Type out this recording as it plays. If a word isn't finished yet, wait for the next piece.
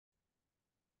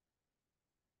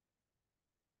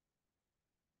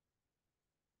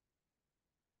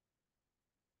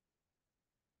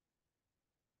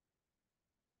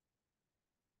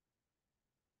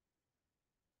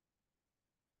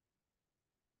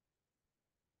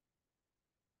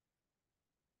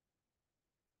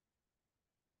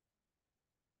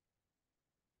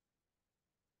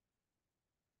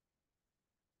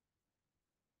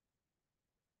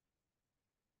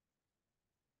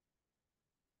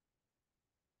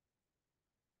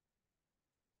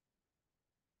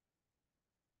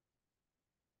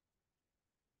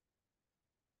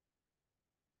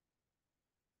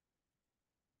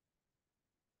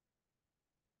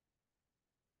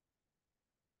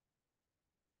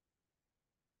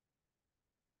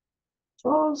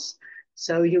controls.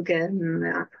 So you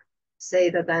can say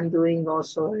that I'm doing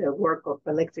also a work of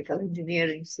electrical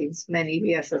engineering since many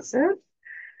years or so.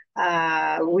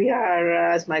 We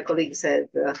are, as my colleague said,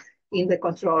 in the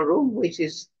control room, which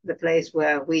is the place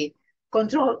where we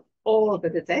control all the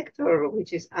detector,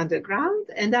 which is underground.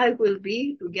 And I will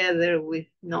be together with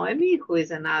Noemi, who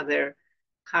is another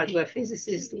hardware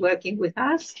physicist working with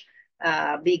us,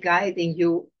 be guiding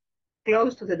you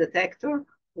close to the detector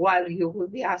while you will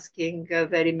be asking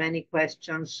very many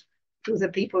questions to the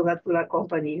people that will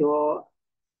accompany you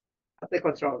at the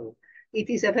control room. It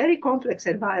is a very complex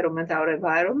environment, our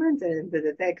environment, and the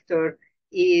detector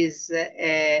is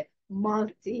a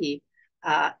multi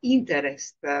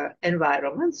interest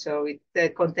environment. So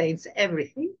it contains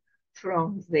everything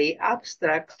from the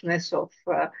abstractness of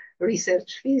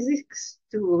research physics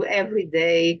to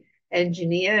everyday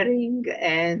engineering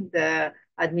and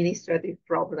administrative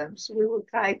problems. We will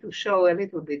try to show a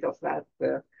little bit of that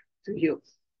to you.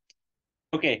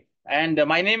 Okay. And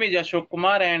my name is Ashok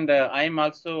Kumar, and I am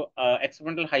also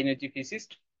experimental high energy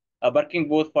physicist, working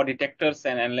both for detectors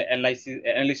and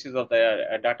analysis of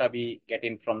the data we get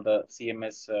in from the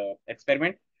CMS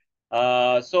experiment.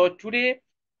 So today,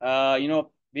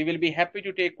 we will be happy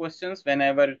to take questions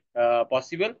whenever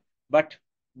possible, but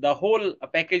the whole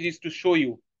package is to show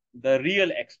you the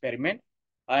real experiment.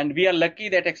 And we are lucky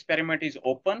that experiment is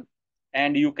open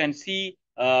and you can see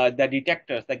the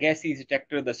detectors, the gaseous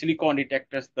detector, the silicon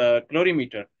detectors, the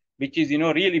calorimeter, which is,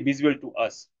 really visible to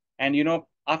us. And,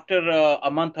 after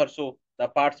a month or so, the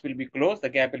parts will be closed, the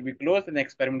gap will be closed, and the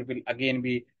experiment will again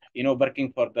be,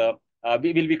 working for the,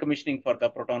 we will be commissioning for the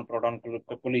proton-proton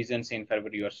collisions in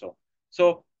February or so.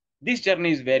 So this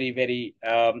journey is very, very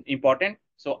important.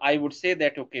 So I would say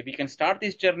that, okay, we can start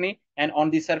this journey, and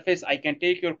on the surface, I can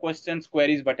take your questions,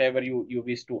 queries, whatever you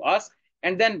wish to ask.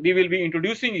 And then we will be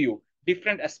introducing you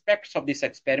different aspects of this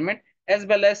experiment, as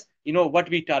well as, what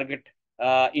we target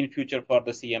in future for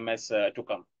the CMS to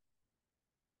come.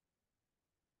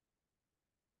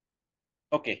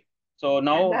 Okay, so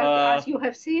now as you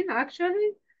have seen,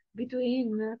 actually,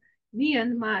 between me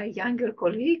and my younger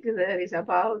colleague, there is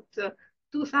about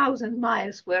 2,000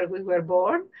 miles where we were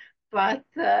born, but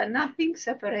nothing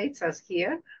separates us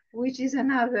here, which is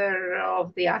another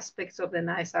of the aspects of the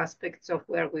nice aspects of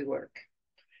where we work.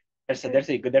 That's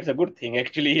a good thing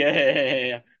actually.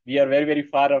 We are very, very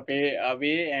far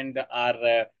away, and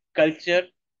our culture,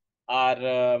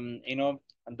 our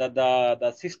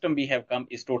the system we have come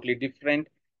is totally different,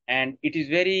 and it is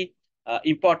very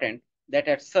important that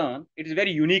at CERN it is a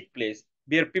very unique place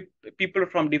where people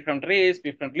from different race,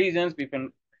 different regions,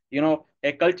 different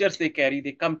cultures they carry,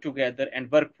 they come together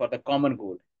and work for the common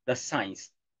goal, the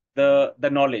science, the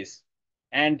knowledge,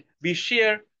 and we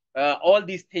share all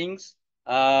these things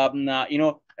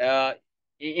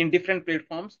in different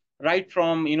platforms, right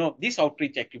from this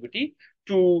outreach activity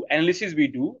to analysis we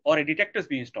do or a detectors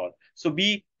we install. So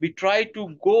we try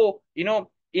to go in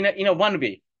a one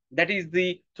way, that is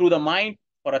through the mind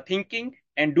for a thinking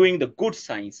and doing the good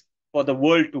science for the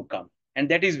world to come, and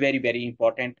that is very, very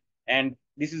important. And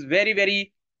this is very,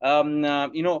 very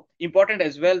important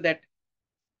as well, that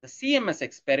the CMS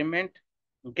experiment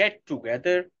get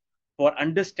together for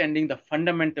understanding the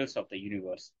fundamentals of the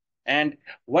universe, and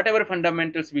whatever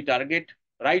fundamentals we target,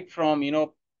 right from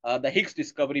the Higgs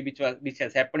discovery, which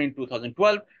has happened in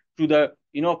 2012, to the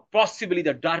possibly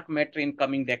the dark matter in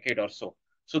coming decade or so.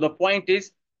 So the point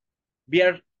is, we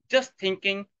are just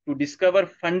thinking to discover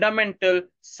fundamental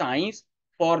science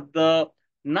for the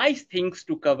nice things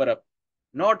to cover up,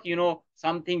 not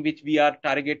something which we are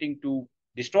targeting to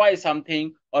destroy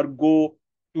something or go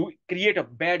to create a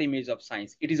bad image of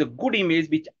science. It is a good image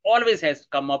which always has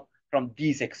come up from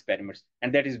these experiments,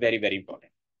 and that is very, very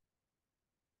important.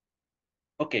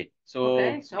 Okay, so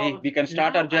we can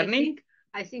start our journey.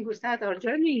 I think we start our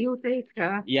journey. You take.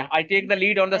 Yeah, I take the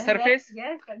lead on the surface.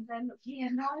 Yes, and then me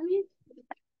and Naomi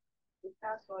we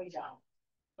start going down.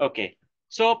 Okay,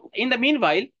 so in the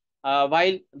meanwhile,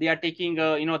 while they are taking,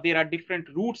 there are different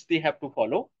routes they have to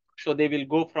follow. So they will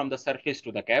go from the surface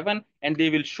to the cavern, and they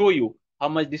will show you how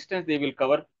much distance they will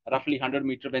cover, roughly 100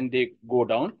 meters when they go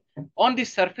down. On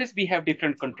this surface, we have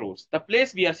different controls. The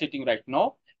place we are sitting right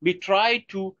now, we try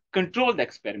to control the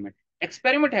experiment.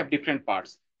 Experiment have different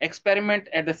parts. Experiment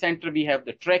at the center, we have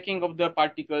the tracking of the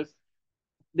particles.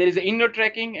 There is an inner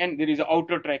tracking and there is an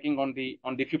outer tracking on the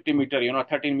 50 meter,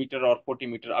 13 meter or 40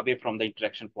 meter away from the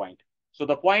interaction point. So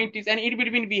the point is, and in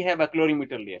between we have a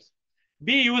calorimeter layers.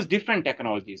 We use different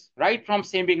technologies, right from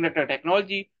semiconductor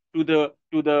technology to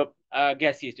the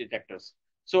gaseous detectors.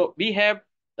 So we have,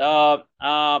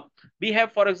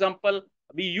 for example,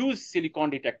 we use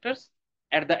silicon detectors,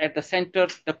 at the center,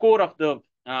 the core of the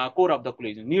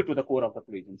collision, near to the core of the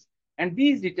collisions. And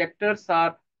these detectors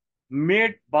are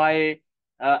made by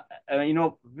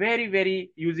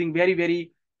using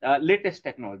very latest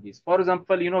technologies. For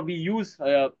example, we use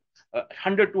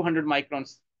 100 200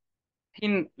 microns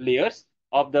thin layers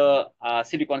of the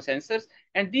silicon sensors,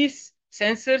 and these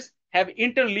sensors have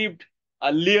interleaved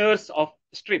layers of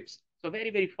strips, so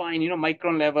very fine,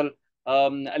 micron level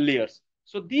layers.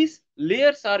 So these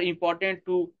layers are important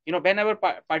to, whenever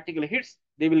particle hits,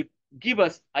 they will give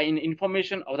us an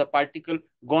information of the particle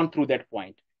gone through that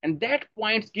point, and that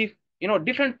points give,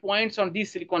 different points on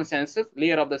these silicon sensors,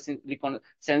 layer of the silicon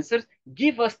sensors,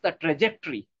 give us the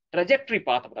trajectory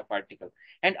path of the particle.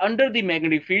 And under the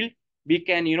magnetic field, we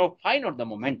can, find out the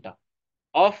momentum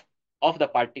of the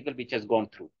particle which has gone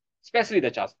through, especially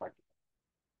the charged particle.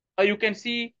 You can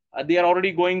see they are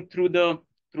already going through the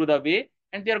way,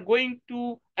 and they are going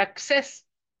to access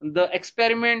the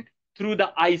experiment through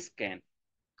the eye scan.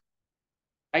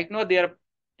 Right now they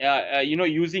are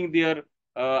using their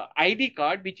ID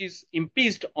card, which is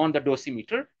impinged on the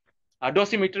dosimeter.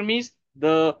 Dosimeter means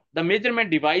the measurement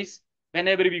device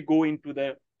whenever we go into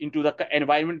the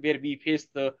environment where we face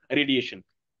the radiation.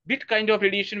 Which kind of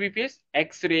radiation we face?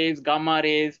 X-rays, gamma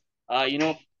rays,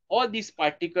 all these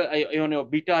particle,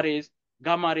 beta rays,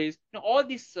 gamma rays. All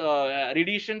these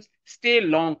radiations stay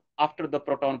long after the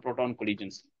proton-proton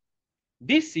collisions.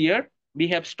 This year, we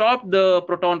have stopped the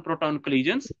proton-proton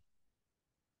collisions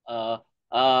 2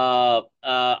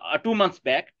 months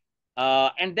back.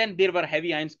 And then there were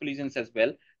heavy ions collisions as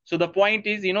well. So the point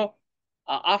is,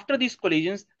 after these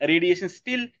collisions, radiation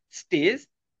still stays.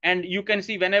 And you can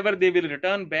see whenever they will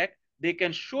return back, they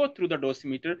can show through the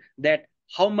dosimeter that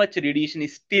how much radiation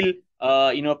is still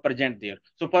present there.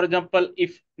 So for example,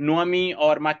 if Noemi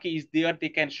or Maki is there, they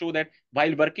can show that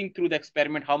while working through the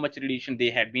experiment, how much radiation they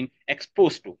had been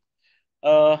exposed to.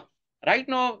 Right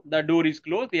now, the door is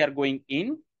closed. They are going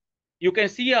in. You can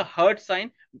see a Hertz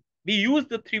sign. We use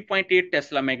the 3.8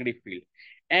 Tesla magnetic field.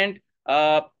 And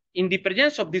in the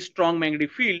presence of this strong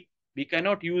magnetic field, we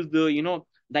cannot use the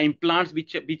implants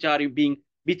which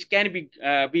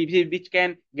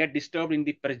can get disturbed in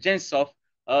the presence of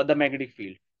the magnetic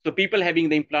field. So people having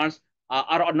the implants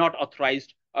are not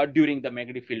authorized during the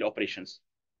magnetic field operations.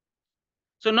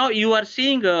 So now you are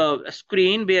seeing a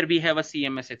screen where we have a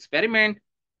CMS experiment.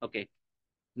 Okay.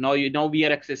 Now we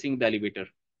are accessing the elevator.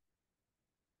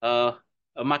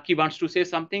 Maki wants to say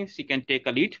something. She can take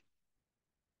a lead.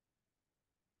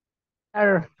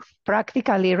 Are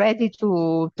practically ready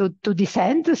to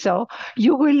descend, so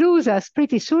you will lose us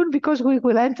pretty soon because we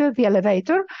will enter the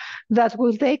elevator that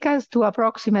will take us to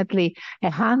approximately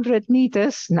 100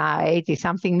 meters, now 80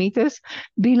 something meters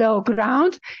below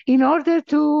ground, in order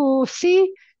to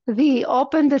see the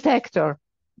open detector.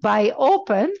 By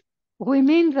open, we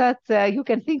mean that you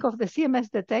can think of the CMS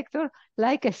detector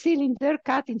like a cylinder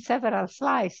cut in several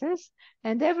slices,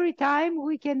 and every time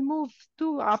we can move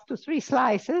up to 3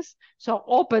 slices, so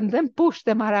open them, push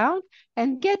them around,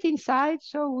 and get inside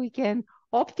so we can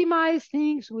optimize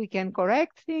things, we can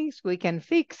correct things, we can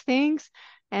fix things.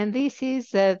 And this is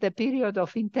the period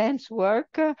of intense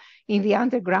work in the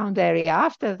underground area.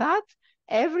 After that,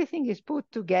 everything is put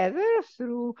together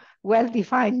through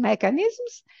well-defined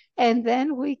mechanisms, and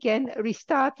then we can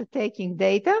restart taking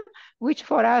data, which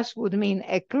for us would mean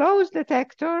a closed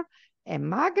detector, a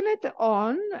magnet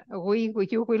on.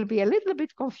 You will be a little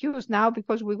bit confused now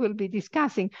because we will be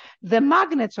discussing the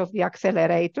magnets of the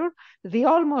accelerator, the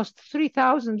almost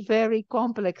 3,000 very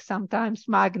complex sometimes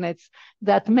magnets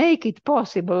that make it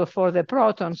possible for the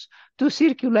protons to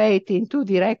circulate in 2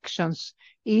 directions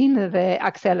in the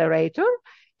accelerator,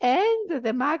 and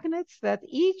the magnets that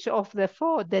each of the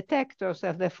 4 detectors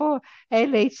of the 4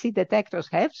 LHC detectors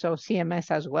have, so CMS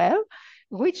as well,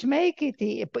 which make it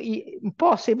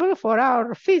possible for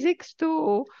our physics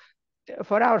to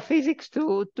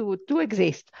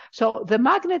exist. So the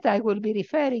magnet I will be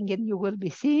referring and you will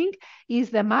be seeing is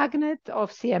the magnet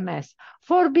of CMS.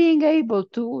 For being able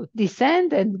to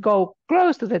descend and go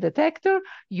close to the detector,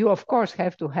 you of course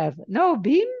have to have no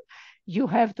beam, you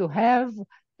have to have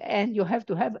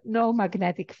no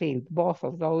magnetic field. Both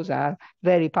of those are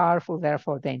very powerful,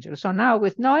 therefore dangerous. So now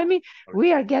with Noemi,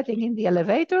 we are getting in the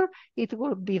elevator. It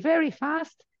will be very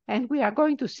fast, and we are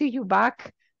going to see you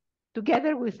back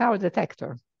together with our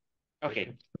detector.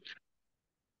 Okay.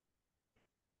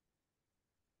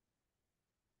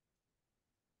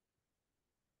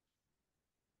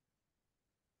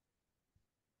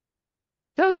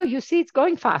 So you see it's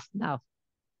going fast now.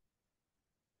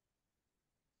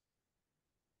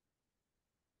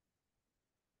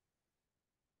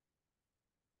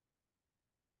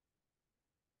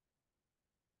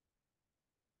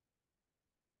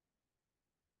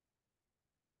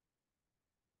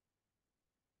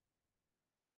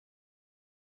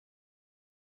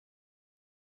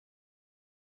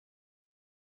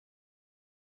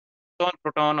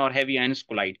 proton or heavy ions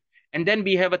collide. And then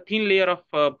we have a thin layer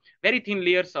of very thin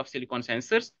layers of silicon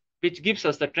sensors, which gives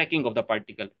us the tracking of the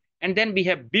particle. And then we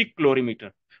have big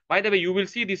colorimeter. By the way, you will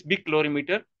see this big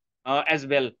colorimeter as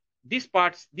well. This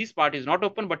part is not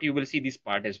open, but you will see this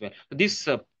part as well. So this,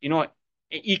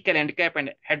 equal end cap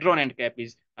and hadron end cap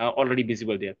is already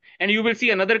visible there. And you will see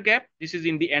another gap. This is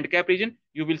in the end cap region.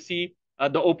 You will see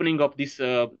the opening of this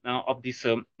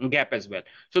gap as well.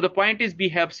 So the point is we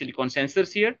have silicon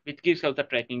sensors here, which gives us the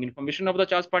tracking information of the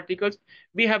charged particles.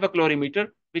 We have a colorimeter,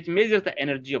 which measures the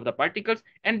energy of the particles.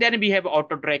 And then we have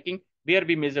auto tracking, where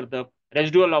we measure the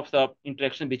residual of the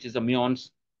interaction, which is the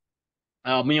muons,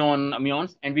 and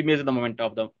we measure the momentum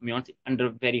of the muons under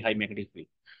very high magnetic field.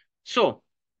 So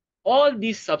all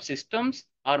these subsystems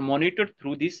are monitored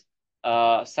through these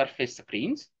surface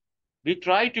screens. We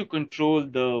try to control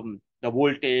the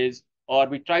voltage, or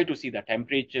we try to see the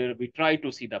temperature, we try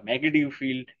to see the magnetic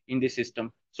field in the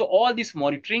system. So all this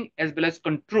monitoring as well as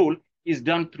control is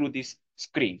done through these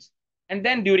screens. And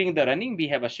then during the running, we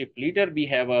have a shift leader, we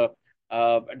have a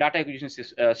data acquisition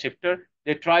shifter.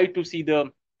 They try to see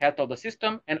the health of the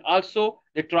system, and also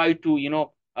they try to,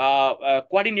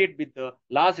 coordinate with the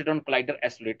Large Hadron Collider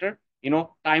accelerator,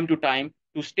 time to time,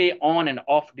 to stay on and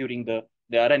off during the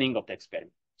running of the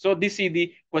experiment. So this is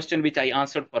the question which I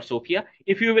answered for Sofia.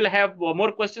 If you will have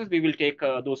more questions, we will take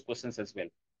those questions as well.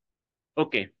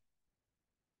 Okay.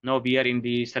 Now we are in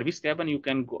the service cabin. You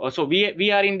can go. So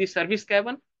we are in the service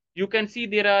cabin. You can see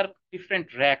there are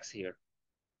different racks here.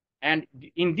 And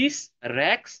in these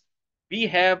racks, we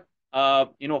have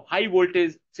high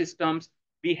voltage systems,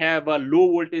 we have low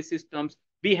voltage systems,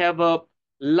 we have a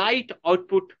light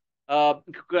output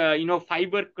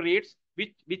fiber crates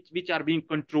which are being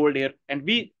controlled here. And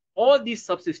all these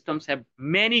subsystems have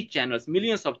many channels,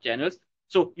 millions of channels.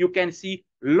 So you can see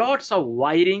lots of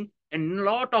wiring and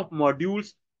lot of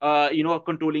modules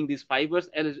controlling these fibers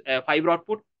as fiber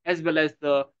output, as well as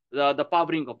the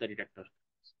powering of the detector.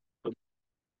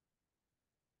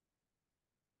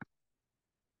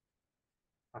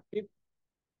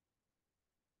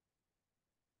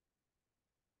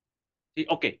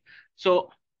 Okay,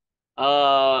 so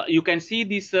you can see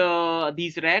these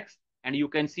racks, and you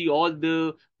can see all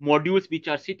the modules which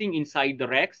are sitting inside the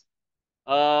racks.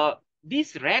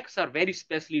 These racks are very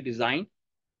specially designed.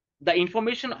 The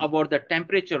information about the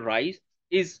temperature rise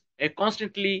is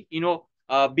constantly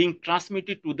being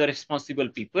transmitted to the responsible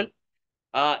people.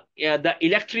 The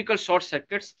electrical short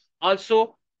circuits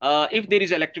also, if there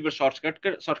is electrical short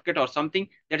circuit or something,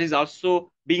 that is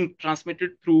also being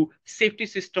transmitted through safety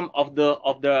system of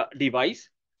the device.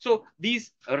 So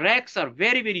these racks are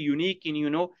very, very unique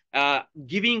in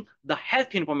giving the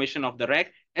health information of the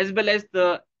rack, as well as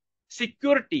the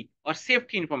security or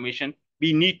safety information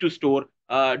we need to store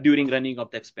during running of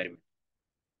the experiment.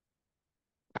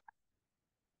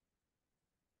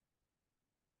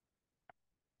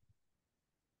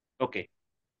 Okay.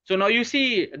 So now you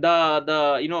see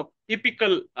the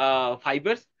typical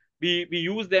fibers. We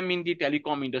use them in the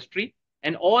telecom industry,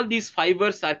 and all these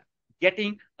fibers are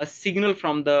getting a signal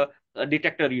from the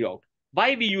detector readout.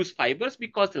 Why we use fibers?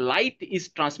 Because light is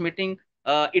transmitting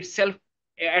itself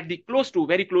at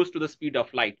very close to the speed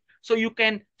of light. So you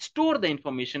can store the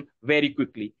information very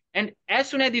quickly. And as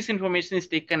soon as this information is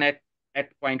taken at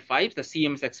 0.5, the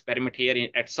CMS experiment here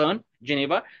at CERN,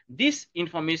 Geneva, this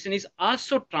information is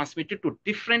also transmitted to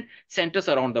different centers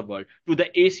around the world, to the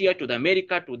Asia, to the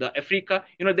America, to the Africa.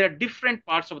 There are different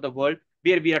parts of the world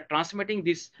where we are transmitting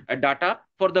this data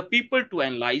for the people to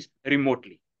analyze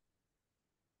remotely.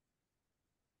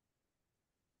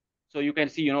 So you can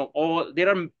see, there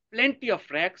are plenty of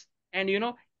racks, and,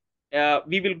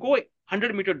 we will go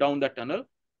 100 meters down the tunnel,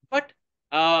 but,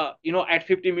 at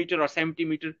 50 meters or 70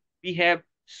 meters, we have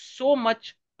so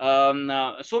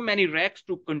many racks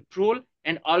to control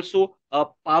and also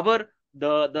power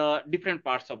the different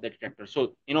parts of the detector.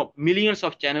 So, millions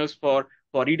of channels for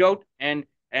readout and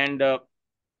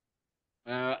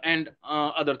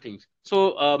other things.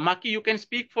 So, Maki, you can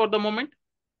speak for the moment.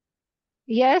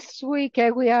 Yes, we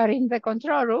are in the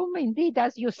control room. Indeed,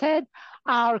 as you said,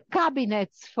 our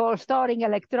cabinets for storing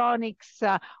electronics,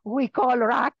 we call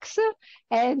racks.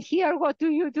 And here, what do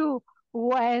you do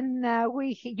when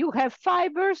you have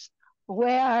fibers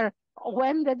when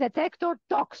the detector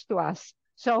talks to us?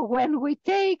 So when we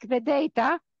take the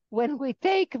data, when we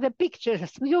take the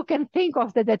pictures, you can think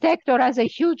of the detector as a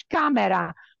huge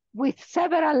camera with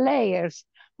several layers,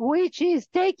 which is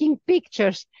taking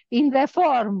pictures in the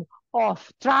form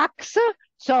of tracks,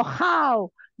 so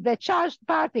how the charged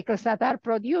particles that are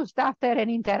produced after an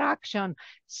interaction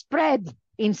spread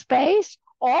in space,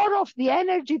 or of the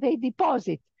energy they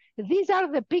deposit. these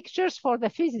are the pictures for the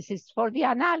physicists. For the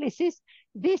analysis,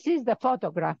 this is the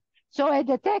photograph. So a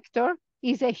detector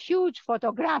is a huge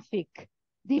photographic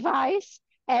device,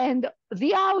 and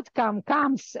the outcome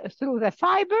comes through the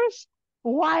fibers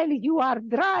while you are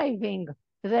driving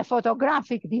the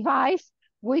photographic device,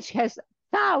 which has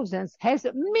thousands, has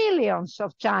millions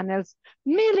of channels,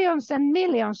 millions and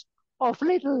millions of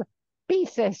little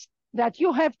pieces that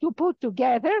you have to put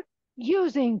together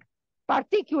using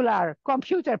particular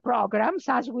computer programs.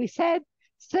 As we said,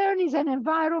 CERN is an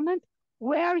environment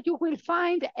where you will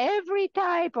find every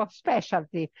type of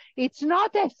specialty. It's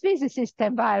not a physicist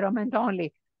environment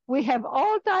only. We have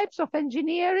all types of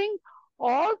engineering,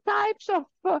 all types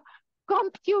of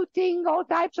computing, all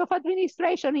types of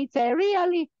administration. It's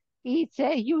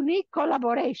a unique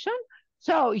collaboration.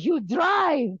 So you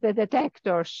drive the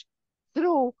detectors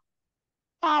through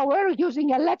power, using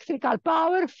electrical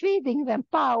power, feeding them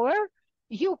power.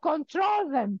 You control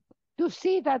them to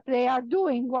see that they are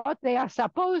doing what they are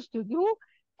supposed to do,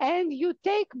 and you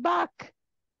take back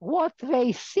what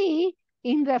they see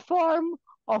in the form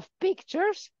of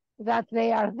pictures that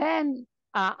they are then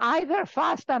either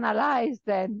fast analyzed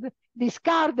and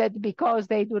discarded because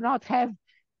they do not have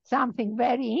something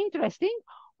very interesting,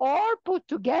 or put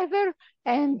together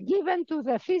and given to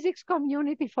the physics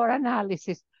community for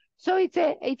analysis. So it's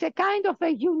a kind of a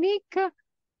unique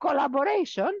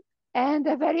collaboration and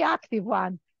a very active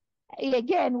one.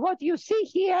 Again, what you see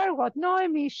here, what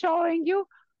Noemi is showing you,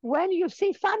 when you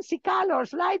see fancy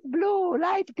colors, light blue,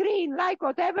 light green, like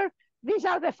whatever, these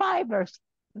are the fibers.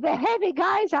 The heavy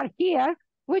guys are here,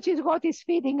 which is what is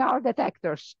feeding our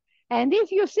detectors. And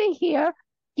if you see here,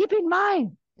 keep in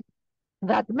mind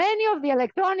that many of the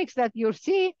electronics that you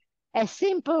see, a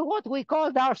simple, what we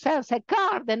called ourselves a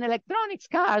card, an electronics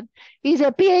card, is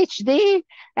a PhD,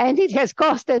 and it has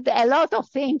costed a lot of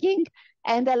thinking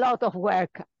and a lot of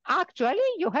work. Actually,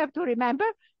 you have to remember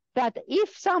that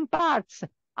if some parts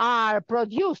are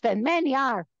produced, and many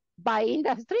are, by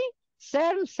industry,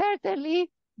 CERN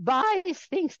certainly buys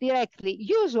things directly.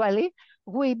 Usually,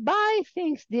 we buy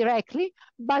things directly,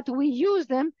 but we use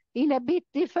them in a bit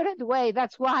different way.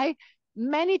 That's why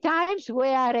many times we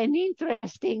are an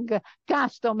interesting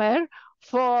customer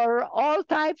for all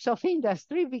types of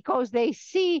industry, because they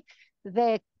see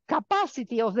the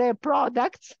capacity of their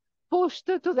products pushed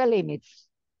to the limits.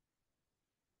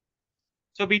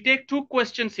 So we take two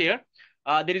questions here.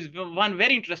 There is one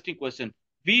very interesting question.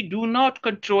 We do not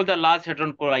control the Large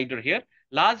Hadron Collider here.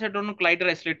 Large Hadron Collider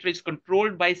accelerator is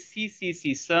controlled by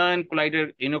CCC, CERN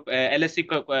Collider,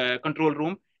 LSC control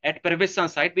room at Pervesan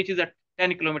site, which is at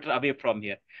 10 kilometers away from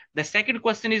here. The second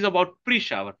question is about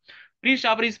pre-shower.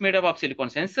 Pre-shower is made up of silicon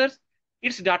sensors.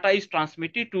 Its data is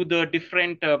transmitted to the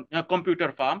different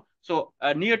computer farm. So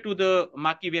near to the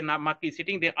Maki, where Maki is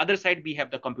sitting, the other side we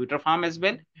have the computer farm as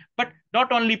well. But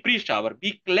not only pre-shower,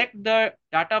 we collect the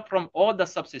data from all the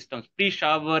subsystems: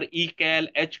 pre-shower, ECAL,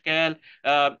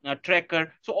 HCAL,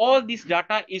 tracker. So all this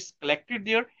data is collected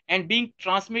there and being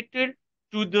transmitted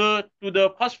to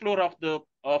the first floor of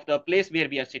the place where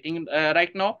we are sitting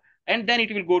right now, and then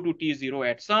it will go to T0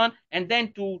 at CERN, and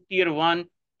then to tier 1,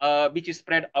 which is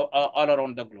spread all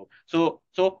around the globe. So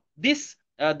this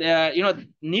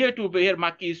near to where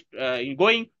Maki is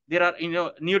going, there are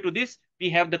near to this we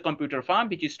have the computer farm,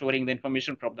 which is storing the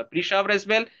information from the pre-shower as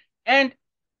well. And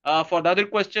for the other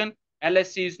question,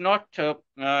 LSC is not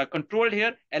controlled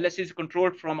here. LSC is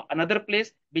controlled from another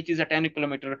place, which is a 10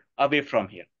 kilometer away from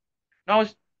here. Now,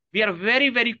 we are very,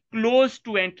 very close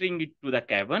to entering into the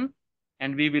cavern,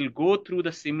 and we will go through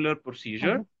the similar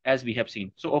procedure as we have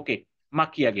seen. So, okay,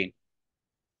 Maki again.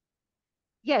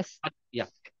 Yes. Yeah.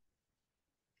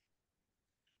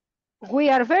 We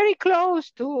are very close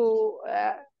to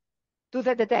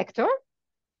the detector,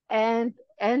 and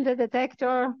the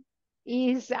detector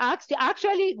is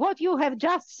actually what you have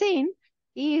just seen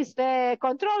is the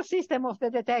control system of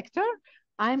the detector.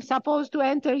 I'm supposed to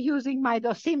enter using my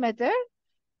dosimeter,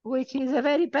 which is a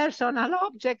very personal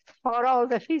object for all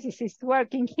the physicists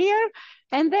working here.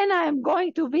 And then I'm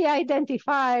going to be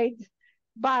identified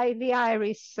by the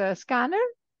iris scanner.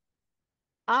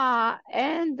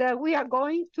 And we are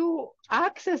going to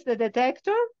access the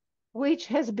detector, which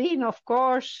has been, of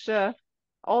course,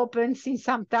 open since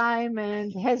some time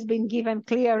and has been given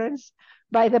clearance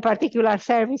by the particular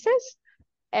services.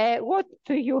 What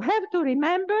you have to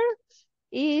remember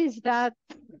is that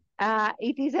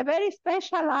it is a very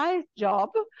specialized job,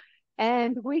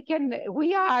 and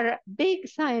we are big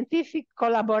scientific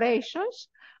collaborations,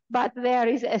 but there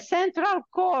is a central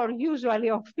core usually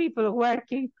of people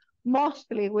working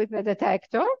mostly with the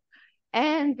detector.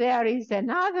 and there is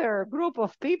another group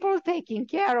of people taking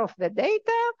care of the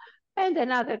data, and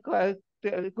another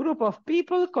group of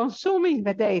people consuming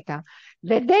the data.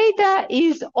 The data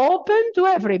is open to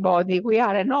everybody. We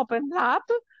are an open lab,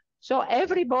 so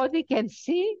everybody can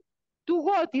see to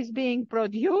what is being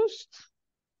produced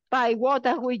by what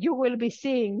you will be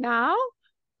seeing now,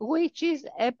 which is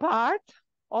a part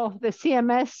of the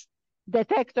CMS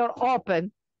detector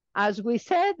open. As we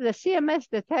said, the CMS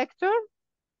detector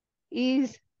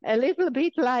is a little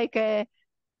bit like a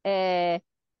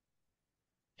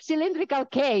cylindrical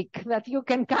cake that you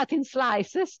can cut in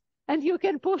slices and you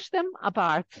can push them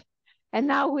apart. And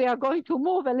now we are going to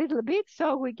move a little bit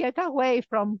so we get away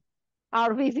from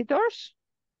our visitors.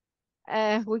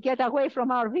 We get away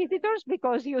from our visitors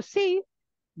because you see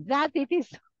that it is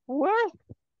worth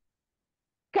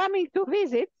coming to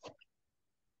visit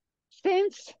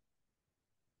since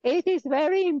it is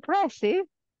very impressive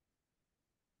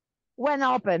when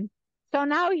open. So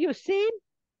now you see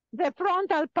the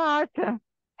frontal part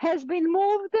has been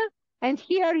moved, and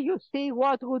here you see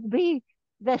what would be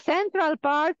the central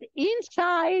part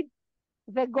inside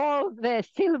the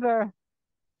silver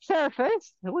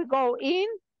surface. We go in,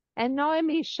 and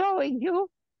Noemi is showing you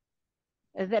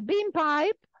the beam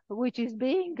pipe, which is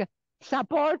being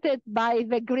supported by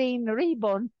the green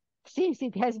ribbon, since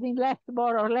it has been left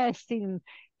more or less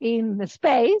in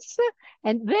space.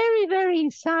 And very, very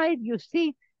inside, you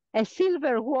see a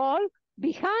silver wall.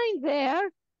 Behind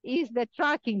there is the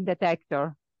tracking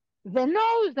detector. The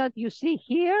nose that you see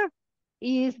here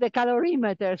is the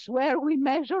calorimeters, where we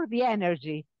measure the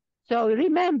energy. So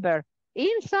remember,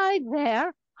 inside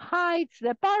there hides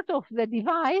the part of the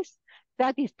device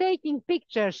that is taking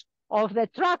pictures of the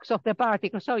tracks of the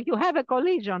particles. So you have a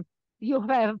collision, you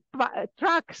have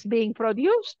tracks being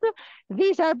produced.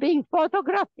 These are being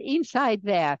photographed inside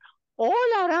there.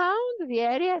 All around the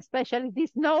area, especially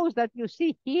this nose that you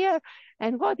see here,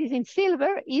 and what is in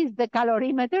silver is the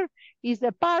calorimeter, is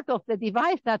the part of the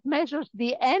device that measures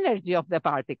the energy of the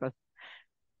particles.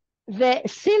 The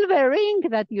silver ring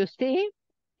that you see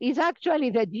is actually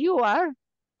the dewar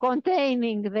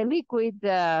containing the liquid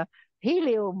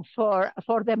helium for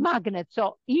the magnet.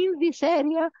 So in this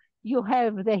area, you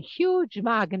have the huge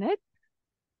magnet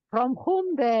from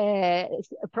whom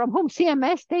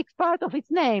CMS takes part of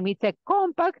its name. It's a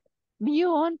compact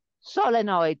muon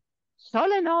solenoid.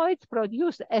 Solenoids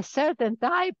produce a certain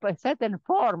type, a certain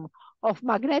form of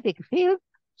magnetic field.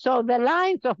 So the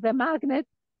lines of the magnet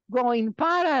go in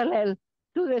parallel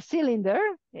to the cylinder,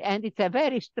 and it's a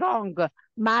very strong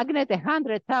magnet,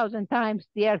 100,000 times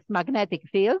the Earth's magnetic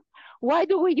field. Why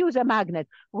do we use a magnet?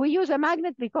 We use a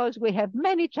magnet because we have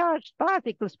many charged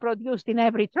particles produced in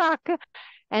every track,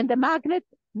 and the magnet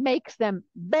makes them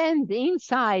bend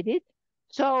inside it,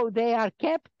 so they are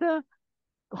kept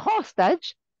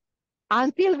hostage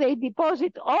until they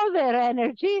deposit all their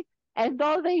energy and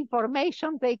all the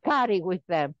information they carry with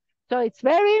them. So it's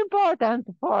very important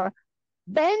for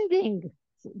bending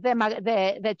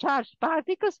the charged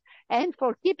particles and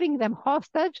for keeping them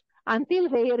hostage until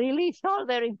they release all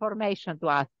their information to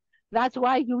us. That's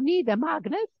why you need a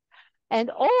magnet.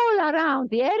 And all around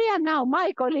the area, now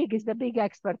my colleague is the big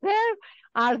expert there,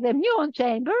 are the muon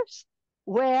chambers,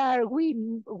 where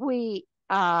we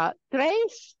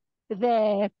trace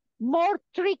the more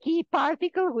tricky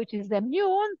particle, which is the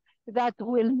muon, that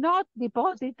will not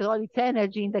deposit all its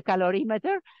energy in the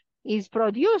calorimeter, is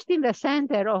produced in the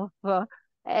center of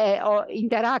or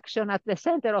interaction at the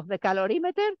center of the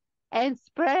calorimeter, and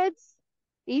spreads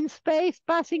in space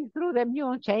passing through the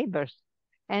muon chambers.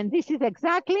 And this is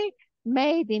exactly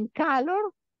made in color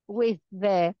with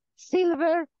the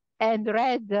silver and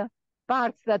red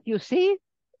parts that you see.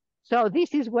 So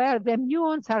this is where the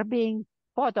muons are being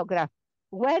photographed.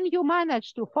 When you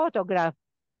manage to photograph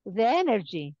the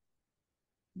energy,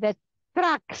 the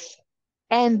tracks,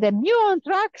 and the muon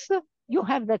tracks, you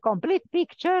have the complete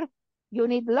picture. You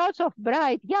need lots of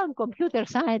bright young computer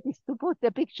scientists to put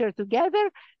the picture together,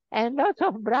 and lots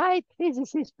of bright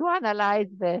physicists to analyze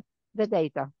the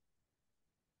data.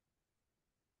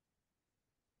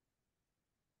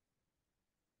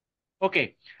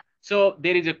 Okay, so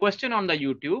there is a question on the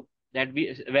YouTube that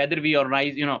whether we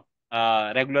organize,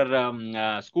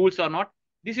 regular schools or not.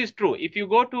 This is true. If you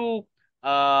go to,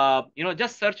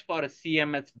 just search for a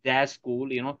CMS dash school,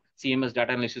 CMS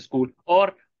data analysis school,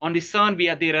 or on the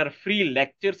CERN, there are free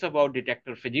lectures about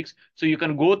detector physics. So you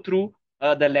can go through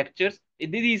the lectures.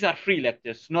 These are free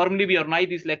lectures. Normally we organize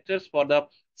these lectures for the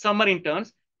summer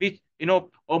interns, which,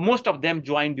 or most of them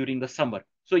join during the summer.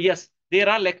 So yes, there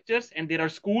are lectures and there are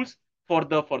schools for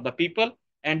the people,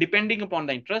 and depending upon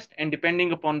the interest and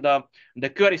depending upon the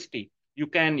curiosity, you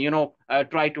can,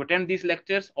 try to attend these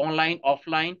lectures online,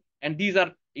 offline, and these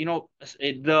are,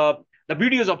 the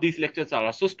videos of these lectures are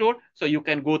also stored, so you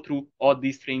can go through all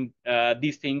these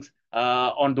things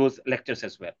on those lectures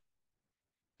as well.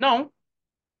 Now,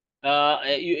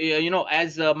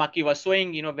 as Maki was showing,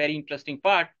 very interesting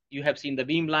part. You have seen the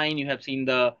beamline, you have seen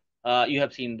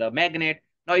the magnet.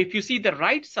 Now, if you see the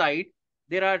right side,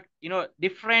 there are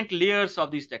different layers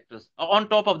of these detectors on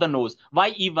top of the nose. Why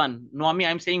even? Noemi,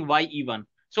 I'm saying why even?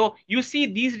 So you see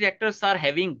these detectors are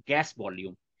having gas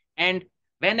volume, and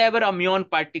whenever a muon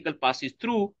particle passes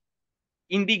through,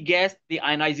 in the gas, they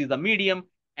ionize the medium,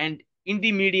 and in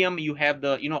the medium, you have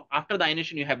the, after the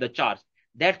ionization, you have the charge.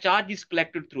 That charge is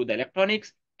collected through the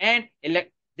electronics, and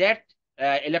that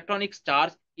electronics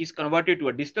charge is converted to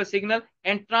a digital signal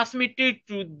and transmitted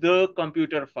to the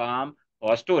computer farm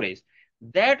for storage.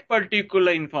 That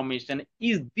particular information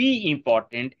is the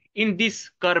important in this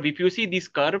curve. If you see this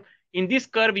curve, in this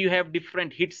curve, you have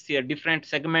different hits here, different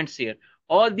segments here.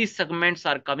 All these segments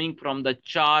are coming from the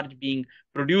charge being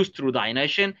produced through the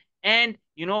ionization. And,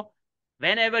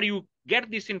 whenever you get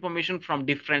this information from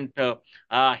different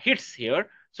hits here,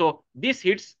 so these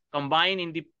hits combine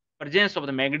in the presence of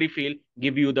the magnetic field,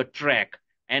 give you the track.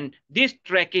 And this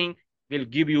tracking will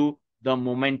give you the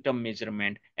momentum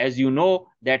measurement. As you know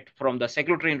that from the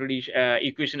cyclotron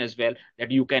equation as well,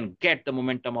 that you can get the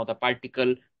momentum of the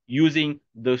particle using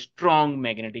the strong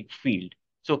magnetic field.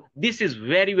 So this is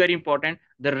very, very important.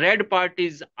 The red part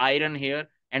is iron here,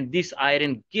 and this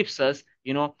iron gives us,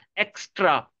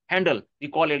 extra handle. We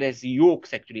call it as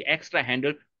yokes, actually, extra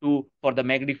handle for the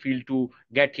magnetic field to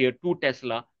get here 2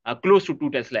 Tesla, close to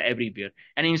 2 Tesla everywhere.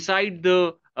 And inside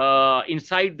the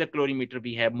calorimeter,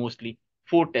 we have mostly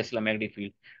 4 Tesla magnetic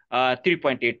field,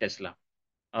 3.8 Tesla.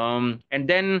 And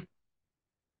then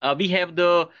we have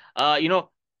the,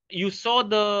 you saw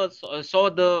the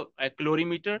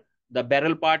calorimeter, the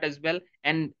barrel part as well.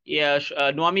 And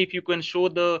Noemi, if you can show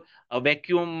the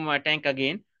vacuum tank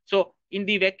again. So in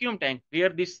the vacuum tank, where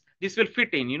this will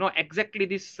fit in, exactly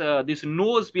this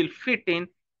nose will fit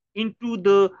into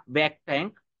the vac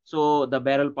tank. So the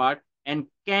barrel part, and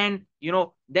can,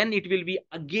 then it will be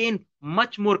again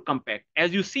much more compact.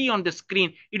 As you see on the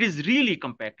screen, it is really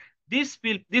compact. This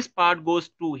part goes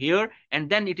to here, and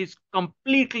then it is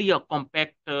completely a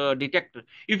compact detector.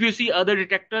 If you see other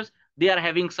detectors, they are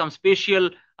having some spatial,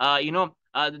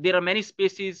 there are many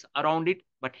spaces around it,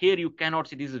 but here you cannot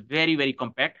see. This is very, very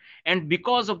compact. And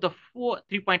because of the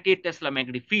 3.8 Tesla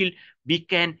magnetic field, we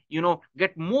can,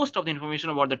 get most of the information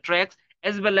about the tracks,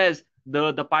 as well as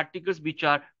the particles which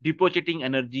are depositing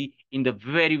energy in the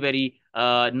very, very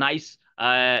nice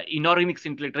inorganic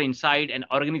scintillator inside and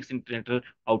organic scintillator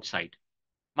outside.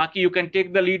 Maki, you can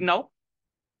take the lead now.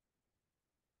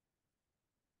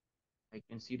 I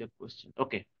can see the question.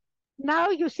 Okay. Now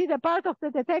you see the part of the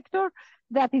detector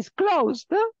that is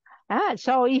closed.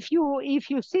 So if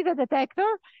you see the detector,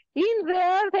 in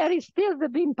there is still the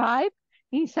beam pipe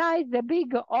inside the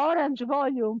big orange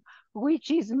volume,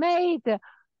 which is made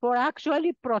for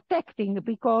actually protecting,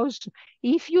 because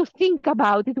if you think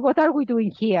about it, what are we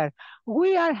doing here?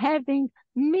 We are having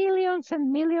millions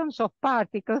and millions of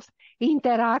particles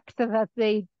interact, that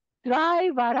they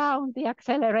drive around the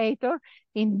accelerator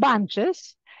in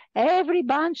bunches. Every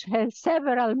bunch has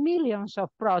several millions of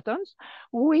protons.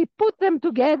 We put them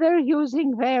together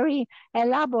using very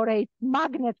elaborate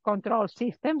magnet control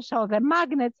systems. So the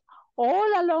magnets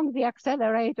all along the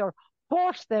accelerator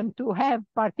force them to have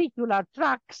particular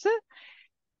tracks.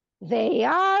 They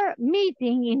are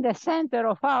meeting in the center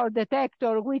of our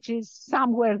detector, which is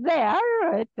somewhere there,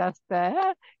 just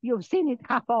you've seen it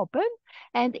half open.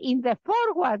 And in the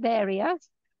forward areas,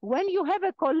 when you have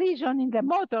a collision in the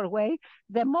motorway,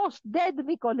 the most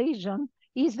deadly collision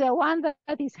is the one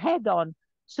that is head-on.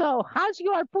 So as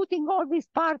you are putting all these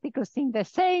particles in the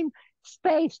same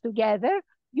space together,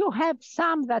 you have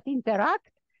some that interact,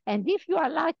 and if you are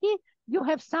lucky, you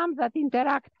have some that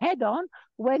interact head-on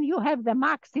when you have the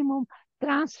maximum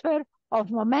transfer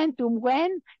of momentum,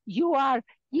 when you are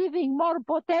giving more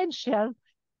potential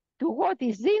to what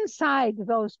is inside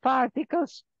those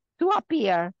particles to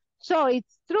appear. So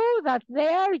it's true that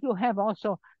there you have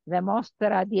also the most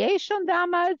radiation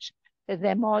damage,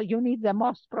 the more you need the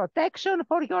most protection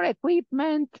for your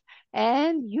equipment,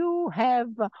 and you have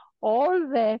all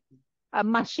the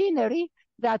machinery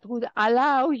that would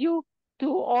allow you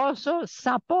to also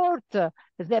support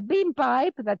the beam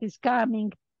pipe that is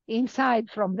coming inside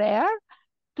from there,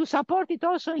 to support it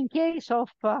also in case of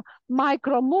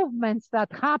micro movements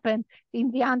that happen in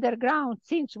the underground,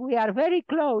 since we are very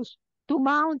close to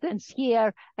mountains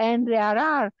here, and there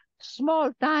are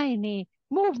small, tiny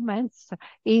movements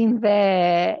in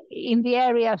the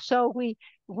area. So we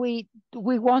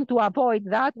want to avoid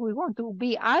that. We want to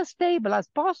be as stable as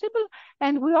possible,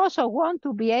 and we also want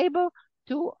to be able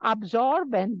to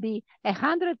absorb and be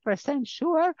 100%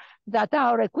 sure that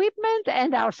our equipment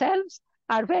and ourselves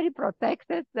are very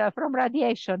protected from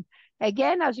radiation.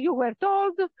 Again, as you were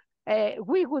told,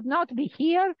 we would not be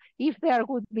here if there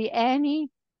would be any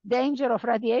danger of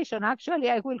radiation. Actually,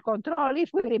 I will control,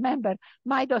 if we remember,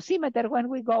 my dosimeter when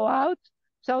we go out,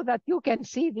 so that you can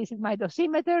see this is my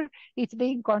dosimeter. It's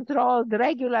being controlled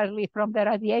regularly from the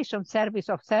radiation service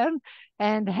of CERN.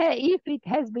 And if it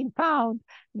has been found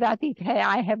that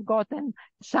I have gotten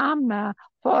some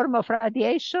form of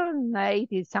radiation, it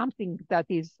is something that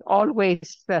is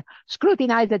always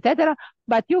scrutinized, etc.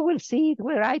 But you will see it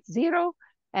will write 0,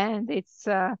 and it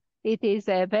is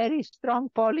a very strong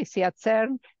policy at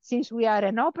CERN, since we are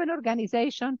an open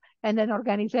organization and an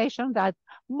organization that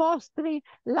mostly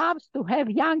loves to have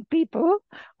young people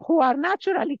who are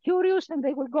naturally curious, and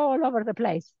they will go all over the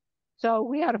place. So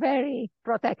we are very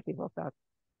protective of that.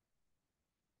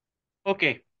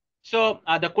 Okay. So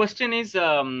the question is,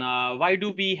 why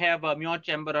do we have a muon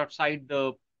chamber outside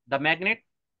the magnet?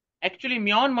 Actually,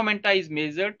 muon momenta is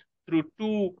measured through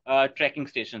 2 tracking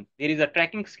stations. There is a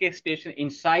tracking station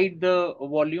inside the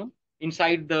volume,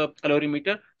 inside the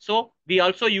calorimeter. So we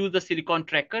also use the silicon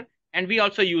tracker, and we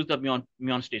also use the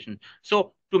muon station.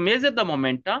 So to measure the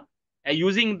momenta,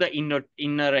 using the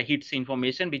inner heats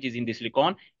information, which is in the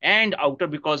silicon, and outer,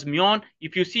 because muon,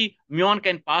 if you see, muon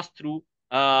can pass through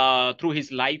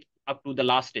his life up to the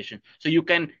last station. So you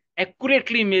can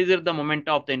accurately measure the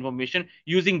momenta of the information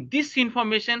using this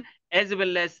information as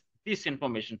well as this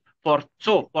information. For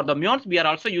the muons, we are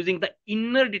also using the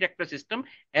inner detector system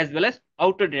as well as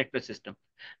outer detector system.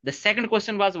 The second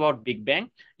question was about Big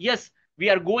Bang. Yes, we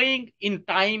are going in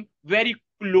time very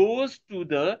close to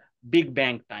the Big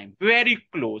Bang time, very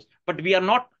close, but we are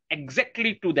not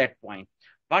exactly to that point.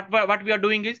 What we are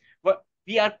doing is,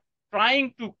 we are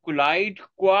trying to collide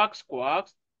quarks,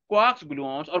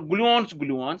 gluons, or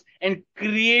gluons, and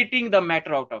creating the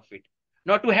matter out of it.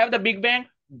 Now, to have the Big Bang,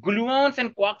 gluons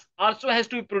and quarks also has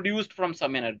to be produced from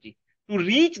some energy. To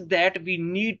reach that, we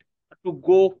need to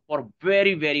go for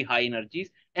very, very high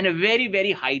energies and a very,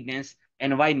 very high dense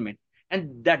environment.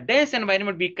 And the dense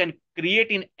environment we can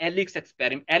create in Alice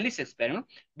experiment,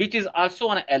 which is also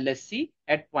on LSC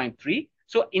at 0.3.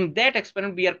 So in that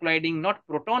experiment, we are colliding not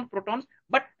protons,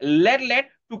 but lead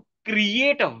to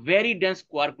create a very dense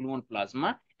quark gluon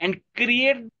plasma and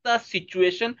create the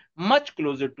situation much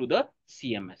closer to the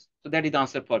CMS. So that is the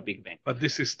answer for Big Bang. But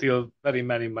this is still very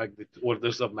many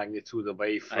orders of magnitude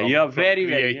away from,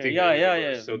 creating a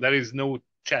universe. So there is no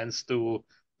chance to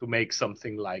make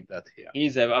something like that here.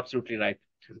 He's absolutely right.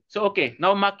 So, okay,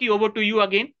 now Maki, over to you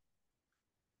again.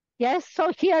 Yes,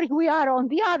 so here we are on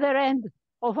the other end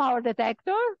of our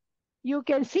detector. You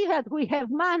can see that we have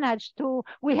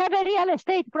a real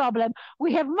estate problem.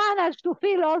 We have managed to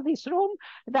fill all this room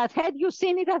that, had you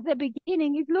seen it at the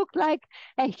beginning, it looked like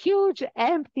a huge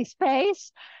empty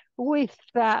space with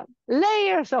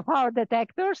layers of our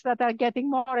detectors that are getting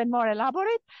more and more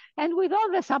elaborate, and with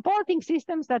all the supporting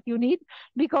systems that you need,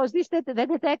 because the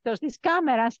detectors, these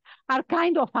cameras, are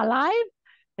kind of alive.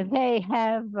 They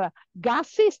have gas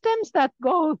systems that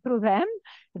go through them.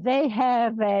 They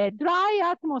have a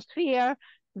dry atmosphere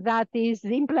that is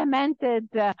implemented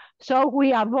so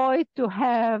we avoid to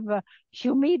have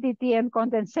humidity and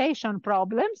condensation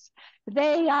problems.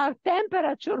 They are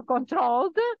temperature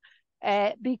controlled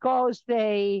because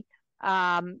they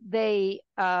have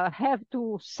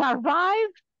to survive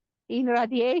in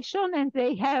radiation, and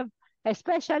they have,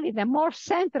 especially the more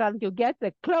central you get,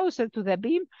 the closer to the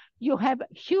beam, you have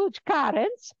huge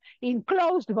currents in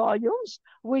closed volumes,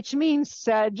 which means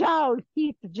Joule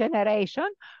heat generation,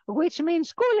 which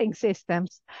means cooling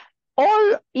systems,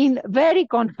 all in very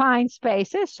confined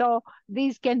spaces. So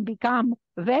these can become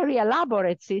very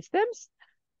elaborate systems.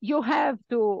 You have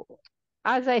to,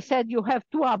 as I said, you have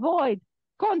to avoid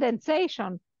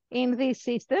condensation in these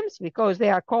systems because they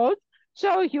are cold.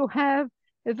 So you have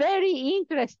very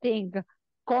interesting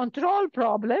control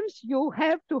problems. You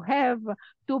have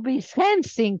to be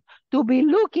sensing, to be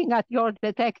looking at your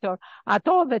detector at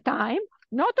all the time,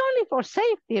 not only for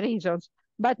safety reasons,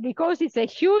 but because it's a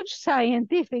huge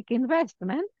scientific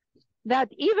investment that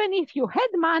even if you had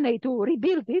money to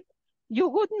rebuild it, you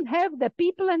wouldn't have the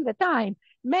people and the time.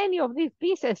 Many of these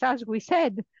pieces, as we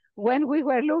said, when we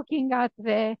were looking at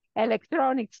the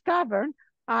electronics cavern,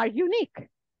 are unique.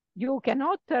 You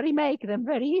cannot remake them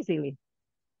very easily.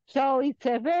 So it's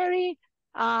a very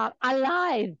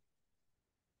alive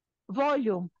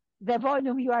volume, the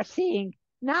volume you are seeing.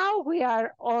 Now we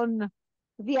are on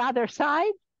the other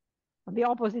side, on the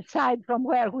opposite side from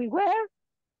where we were,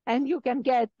 and you can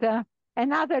get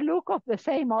another look of the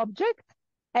same object.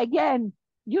 Again,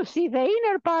 you see the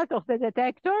inner part of the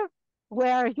detector,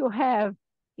 where you have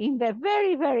in the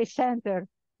very, very center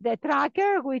the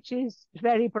tracker, which is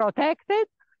very protected,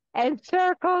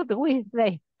 encircled with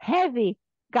the heavy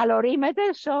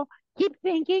calorimeter. So keep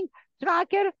thinking,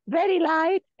 tracker, very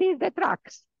light, till the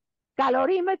tracks.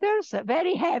 Calorimeters,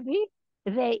 very heavy.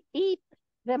 They eat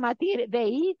the material, they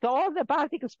eat all the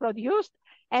particles produced,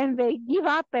 and they give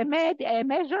up a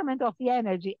measurement of the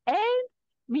energy. And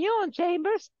muon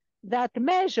chambers that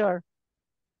measure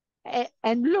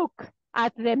and look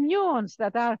at the muons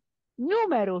that are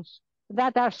numerous,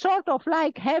 that are sort of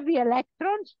like heavy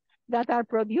electrons that are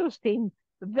produced in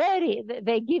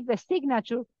they give the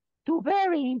signature to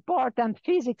very important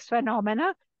physics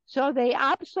phenomena. So they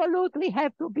absolutely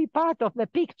have to be part of the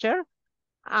picture.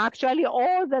 Actually,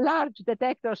 all the large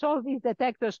detectors, all these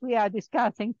detectors we are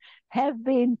discussing, have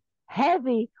been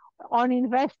heavy on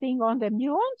investing on the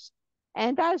muons.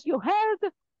 And as you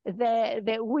heard,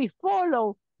 we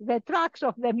follow the tracks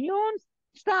of the muons,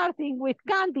 starting with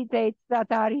candidates that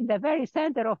are in the very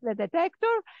center of the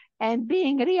detector and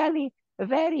being really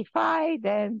verified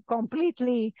and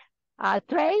completely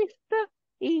traced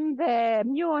in the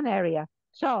muon area.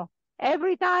 So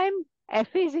every time a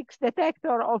physics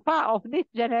detector of this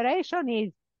generation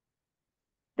is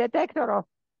detector of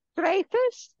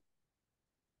traces,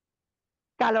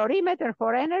 calorimeter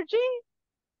for energy,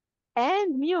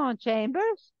 and muon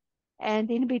chambers.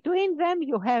 And in between them,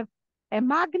 you have a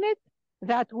magnet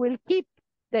that will keep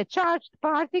the charged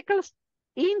particles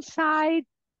inside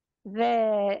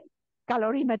the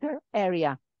calorimeter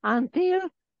area until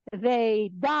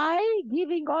they die,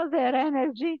 giving all their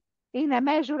energy in a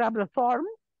measurable form,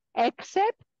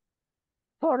 except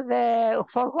for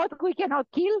what we cannot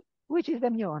kill, which is the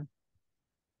muon.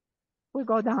 We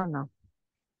go down now.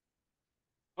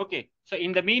 Okay, so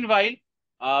in the meanwhile,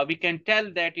 we can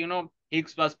tell that,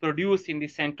 Higgs was produced in the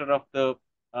center of the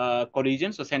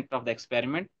collision, so center of the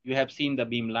experiment. You have seen the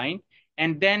beam line.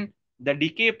 And then the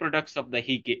decay products of the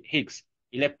Higgs,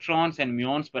 electrons and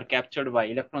muons were captured by,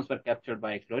 electrons were captured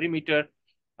by a calorimeter.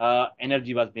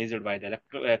 Energy was measured by the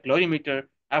calorimeter.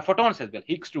 Photons as well,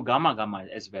 Higgs to gamma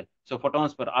as well. So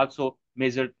photons were also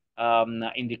measured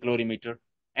in the calorimeter.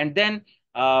 And then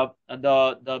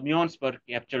the muons were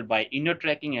captured by inner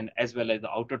tracking and as well as the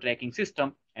outer tracking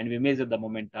system, and we measure the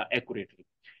momenta accurately.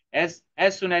 As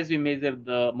soon as we measure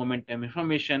the momentum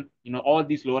information, all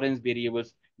these Lorentz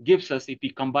variables gives us, if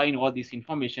we combine all this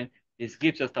information, this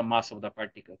gives us the mass of the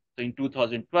particle. So in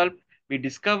 2012, we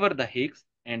discovered the Higgs,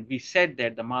 and we said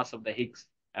that the mass of the Higgs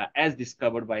as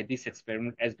discovered by this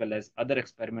experiment as well as other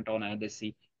experiment on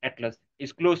LHC Atlas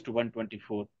is close to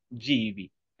 124 GeV.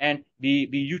 And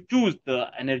you choose the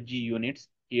energy units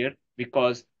here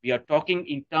because we are talking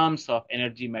in terms of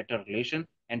energy matter relation.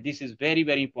 And this is very,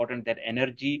 very important that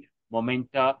energy,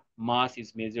 momenta, mass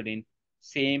is measured in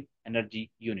same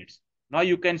energy units. Now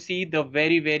you can see the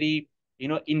very, very,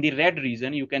 in the red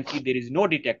region, you can see there is no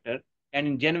detector. And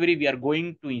in January, we are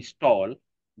going to install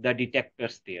the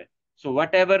detectors there. So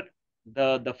whatever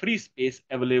the free space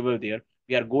available there,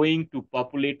 we are going to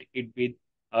populate it with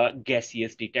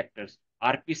gaseous detectors.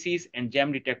 RPCs and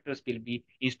JAM detectors will be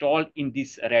installed in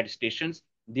these red stations.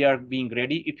 They are being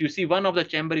ready. If you see one of the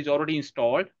chamber is already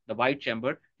installed, the white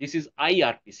chamber, this is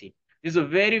IRPC. This is a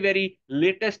very, very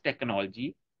latest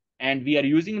technology. And we are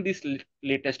using this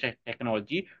latest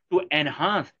technology to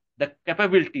enhance the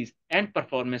capabilities and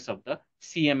performance of the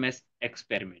CMS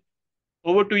experiment.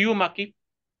 Over to you, Maki.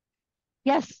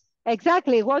 Yes,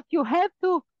 exactly. What you have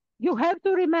to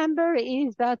remember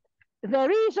is that the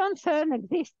reason CERN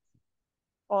exists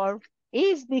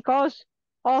is because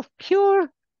of pure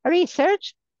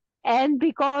research and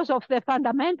because of the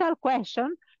fundamental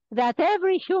question that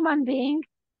every human being,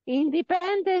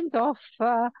 independent of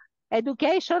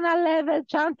educational level,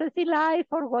 chances in life,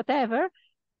 or whatever,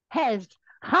 has.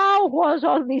 How was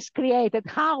all this created?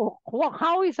 How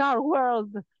is our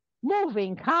world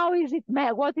moving?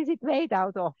 What is it made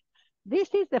out of? This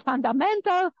is the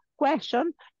fundamental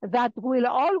question that will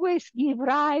always give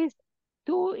rise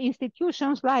to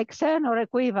institutions like CERN or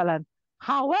equivalent.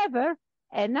 However,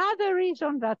 another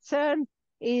reason that CERN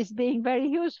is being very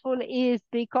useful is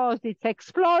because it's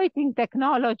exploiting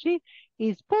technology,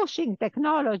 is pushing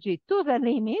technology to the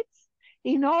limits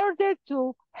in order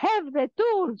to have the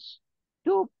tools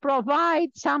to provide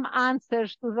some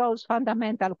answers to those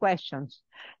fundamental questions.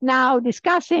 Now,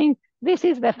 discussing, this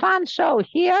is the fun show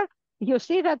here. You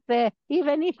see that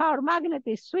even if our magnet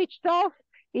is switched off,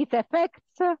 it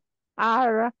affects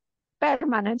are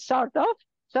permanent, sort of.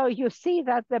 So you see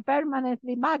that the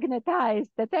permanently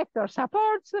magnetized detector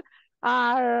supports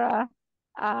are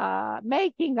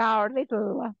making our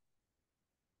little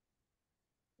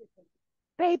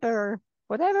paper,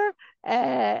 whatever,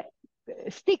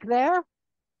 stick there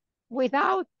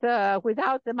without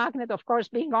the magnet, of course,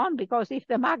 being on, because if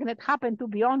the magnet happened to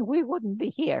be on, we wouldn't be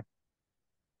here.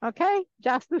 Okay,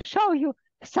 just to show you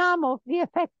some of the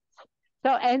effects. So,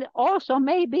 and also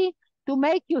maybe to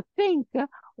make you think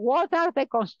what are the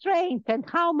constraints and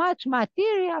how much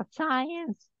material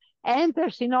science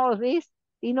enters in all this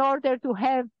in order to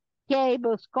have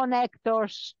cables,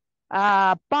 connectors,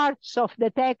 parts of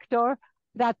detector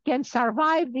that can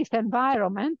survive this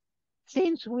environment,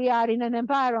 since we are in an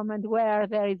environment where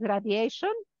there is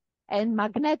radiation and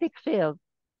magnetic field.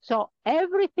 So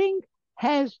everything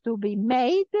has to be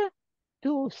made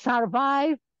to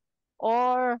survive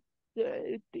or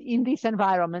in this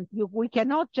environment. We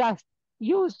cannot just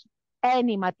use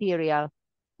any material.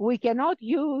 We cannot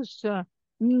use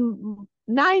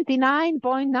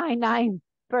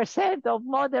 99.99% of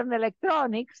modern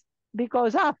electronics,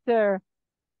 because after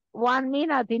 1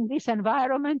 minute in this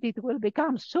environment, it will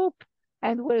become soup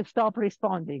and will stop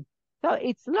responding. So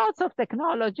it's lots of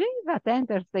technology that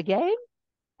enters the game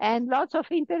and lots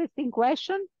of interesting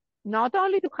questions, not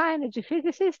only to high energy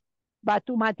physicists, but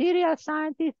to material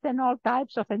scientists and all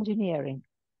types of engineering.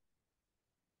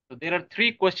 So there are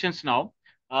 3 questions now.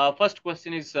 First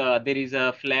question is, there is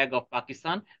a flag of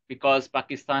Pakistan, because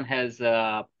Pakistan has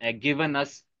given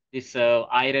us this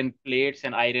iron plates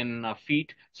and iron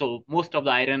feet. So most of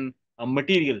the iron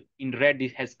material in red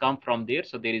has come from there.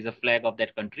 So there is a flag of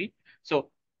that country. So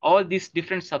all these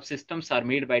different subsystems are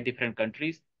made by different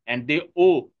countries, and they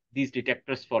owe these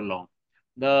detectors for long.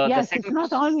 Yes, it's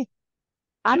not only.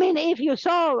 I mean, if you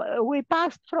saw, we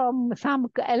passed from some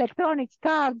electronics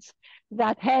cards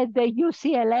that had the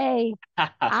UCLA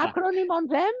acronym on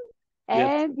them,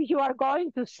 and yes, you are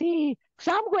going to see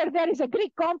somewhere there is a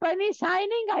Greek company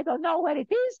signing. I don't know where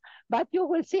it is, but you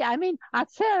will see. I mean,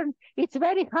 at CERN, it's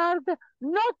very hard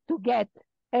not to get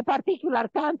a particular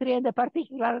country and a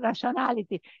particular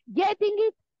nationality. Getting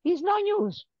it is no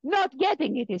news. Not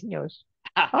getting it is news.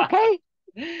 Okay?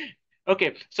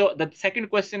 Okay, so the second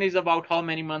question is about how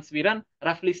many months we run.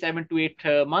 Roughly 7 to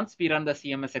 8 months we run the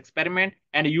CMS experiment,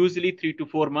 and usually 3 to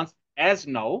 4 months as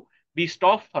now we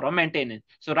stop for a maintenance.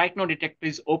 So right now detector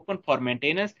is open for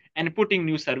maintenance and putting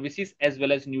new services as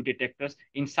well as new detectors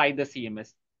inside the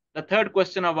CMS. The third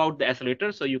question about the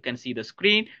oscillator. So you can see the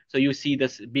screen. So you see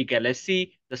this big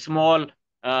LSC, the small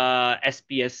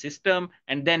SPS system,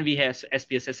 and then we have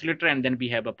SPS oscillator, and then we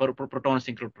have a proton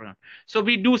synchrotron. So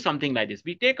we do something like this.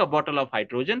 We take a bottle of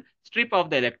hydrogen, strip off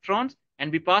the electrons,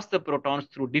 and we pass the protons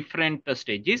through different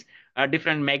stages,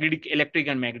 different magnetic, electric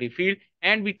and magnetic field,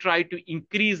 and we try to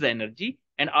increase the energy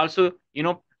and also,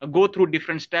 go through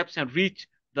different steps and reach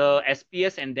the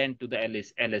SPS and then to the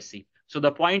LSC. So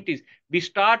the point is, we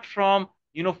start from,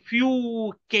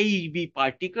 few keV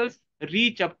particles,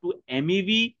 reach up to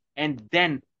MeV, and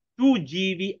then 2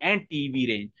 GeV and TeV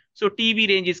range. So TeV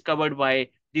range is covered by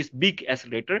this big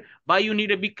oscillator. Why you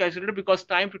need a big oscillator? Because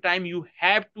time to time you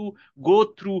have to go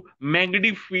through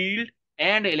magnetic field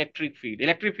and electric field.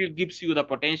 Electric field gives you the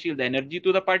potential, the energy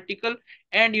to the particle,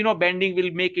 and bending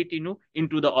will make it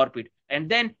into the orbit. And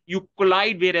then you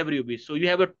collide wherever you wish. So you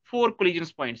have 4 collision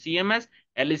points: CMS,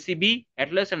 LSCB,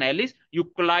 Atlas, and Alice. You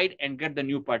collide and get the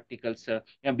new particles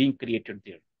being created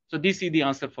there. So this is the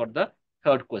answer for the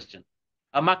third question.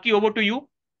 Maki, over to you.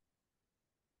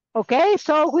 Okay,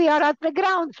 so we are at the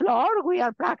ground floor. We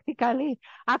are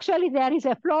actually there is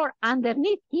a floor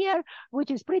underneath here, which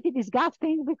is pretty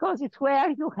disgusting because it's where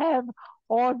you have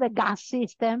all the gas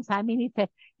systems. I mean,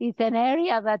 it's an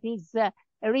area that is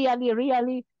really,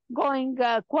 really going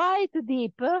quite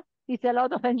deep. It's a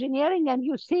lot of engineering, and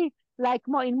you see, like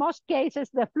in most cases,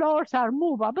 the floors are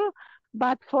movable.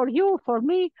 But for you, for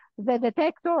me, the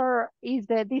detector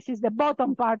this is the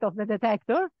bottom part of the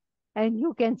detector, and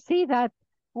you can see that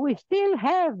we still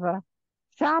have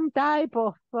some type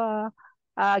of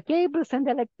cables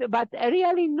but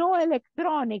really no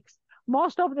electronics.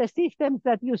 Most of the systems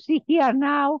that you see here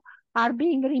now are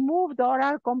being removed or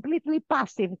are completely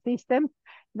passive systems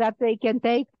that they can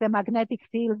take the magnetic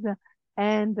field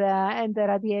and the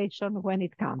radiation when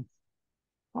it comes.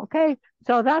 Okay,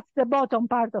 so that's the bottom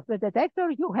part of the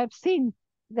detector. You have seen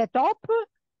the top.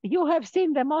 You have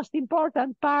seen the most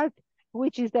important part,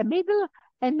 which is the middle.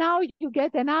 And now you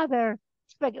get another,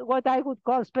 what I would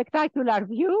call spectacular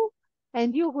view.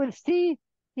 And you will see,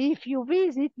 if you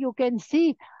visit, you can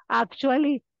see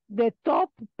actually the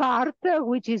top part,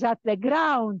 which is at the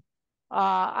ground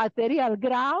at the real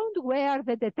ground where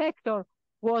the detector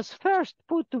was first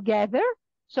put together.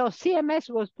 So CMS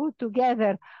was put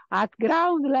together at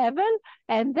ground level,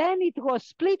 and then it was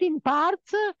split in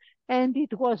parts, and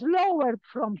it was lowered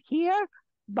from here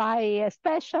by a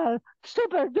special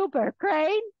super duper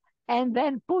crane, and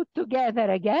then put together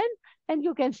again. And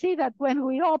you can see that when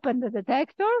we open the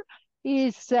detector,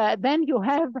 then you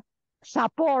have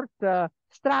support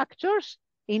structures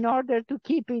in order to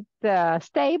keep it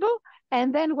stable.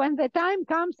 And then when the time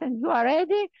comes and you are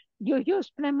ready, you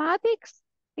use pneumatics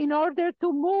in order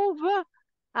to move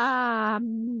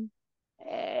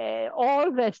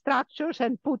all the structures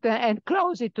and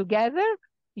close it together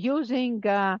using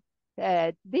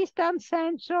distance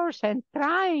sensors and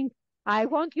trying. I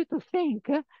want you to think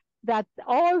that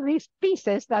all these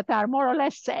pieces that are more or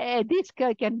less, a disk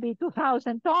can be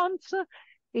 2,000 tons.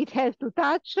 It has to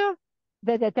touch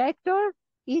the detector.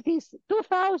 It is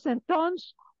 2,000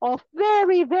 tons of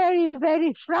very, very,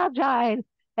 very fragile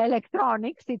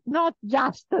electronics. It's not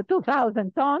just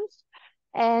 2,000 tons.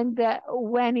 And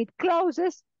when it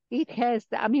closes, it has,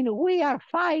 I mean, we are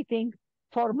fighting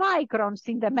for microns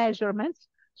in the measurements.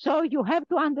 So you have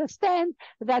to understand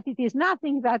that it is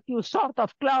nothing that you sort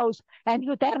of close and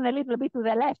you turn a little bit to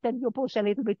the left and you push a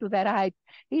little bit to the right.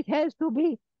 It has to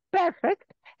be perfect.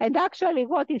 And actually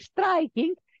what is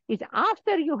striking is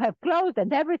after you have closed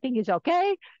and everything is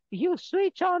okay, you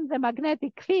switch on the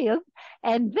magnetic field,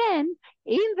 and then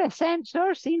in the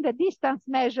sensors, in the distance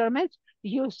measurements,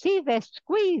 you see the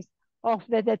squeeze of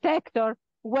the detector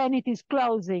when it is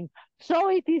closing. So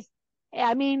it is,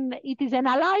 I mean, it is an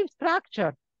alive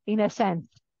structure in a sense.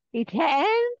 It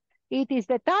is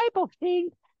the type of thing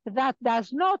that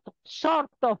does not sort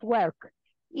of work.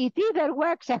 It either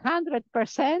works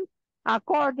 100%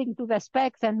 according to the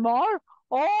specs and more,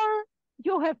 or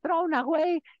you have thrown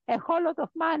away a whole lot of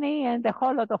money and a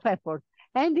whole lot of effort.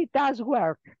 And it does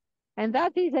work. And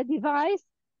that is a device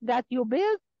that you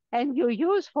build and you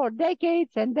use for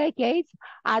decades and decades,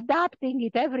 adapting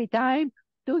it every time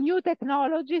to new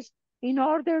technologies in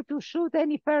order to shoot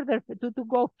any further, to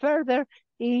go further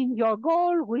in your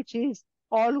goal, which is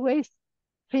always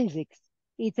physics.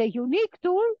 It's a unique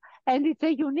tool, and it's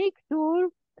a unique tool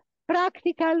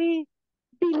practically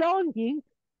belonging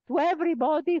to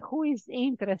everybody who is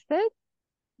interested,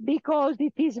 because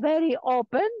it is very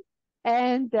open.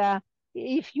 And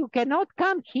if you cannot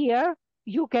come here,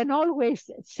 you can always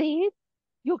see it,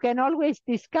 you can always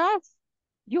discuss,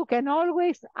 you can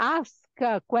always ask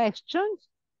questions.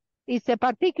 It's a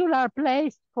particular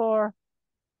place for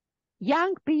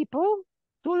young people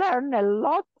to learn a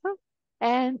lot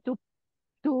and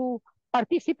to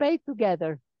participate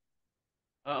together.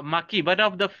 Maki, one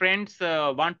of the friends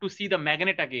want to see the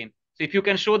magnet again. So if you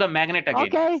can show the magnet again.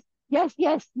 Okay.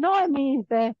 Yes. Noemi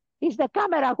is the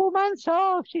camera woman,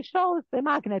 so she shows the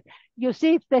magnet. You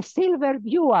see, it's the silver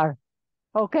viewer.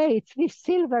 Okay, it's this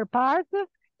silver part,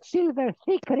 silver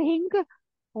thick ring,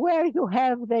 where you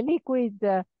have the liquid,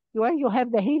 where you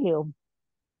have the helium.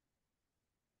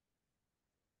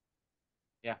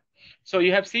 Yeah. So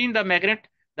you have seen the magnet.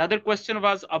 The other question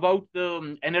was about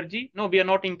the energy. No, we are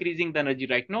not increasing the energy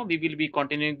right now. We will be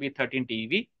continuing with 13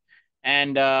 TeV.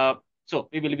 And so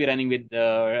we will be running with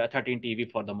 13 TeV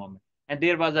for the moment. And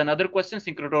there was another question,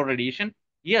 synchrotron radiation.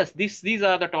 Yes, these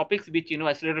are the topics which,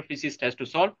 accelerator physicist has to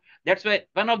solve. That's why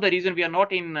one of the reasons we are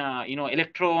not in,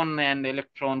 electron and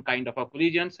electron kind of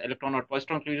collisions, electron or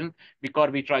positron collisions,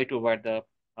 because we try to avoid the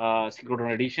synchrotron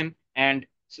radiation. And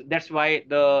so that's why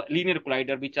the linear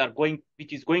collider, which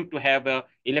is going to have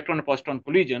electron and positron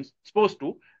collisions, supposed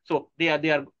to. So they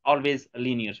are always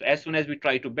linear. So as soon as we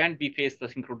try to bend, we face the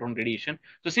synchrotron radiation.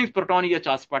 So since proton is a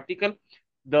charged particle,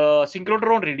 the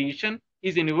synchrotron radiation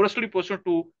is inversely proportional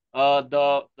to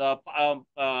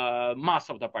the mass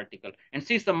of the particle, and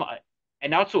since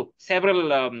and also several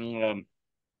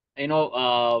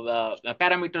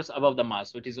parameters above the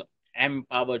mass, which is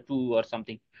m⁻²⁴ or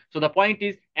something. So the point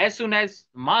is, as soon as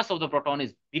mass of the proton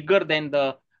is bigger than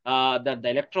the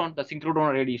electron, the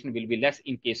synchrotron radiation will be less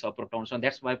in case of protons. So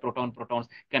that's why protons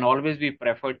can always be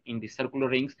preferred in the circular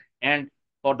rings. And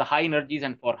for the high energies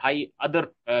and for high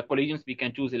other collisions, we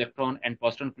can choose electron and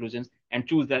positron collisions and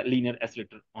choose the linear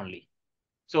accelerator only.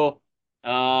 So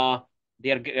I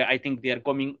think they are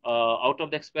coming out of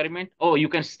the experiment. Oh, you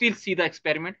can still see the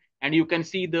experiment, and you can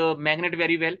see the magnet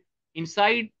very well.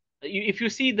 Inside, if you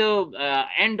see the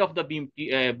end of the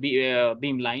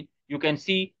beam line, you can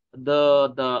see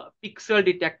the pixel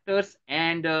detectors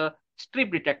and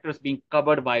strip detectors being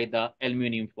covered by the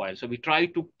aluminum foil. So we try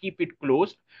to keep it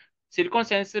closed. Silicon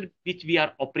sensor which we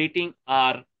are operating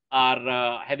are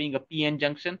having a PN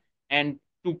junction, and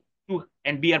to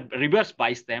and we are reverse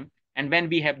bias them. And when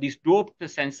we have these doped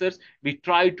sensors, we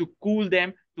try to cool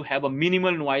them to have a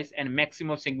minimal noise and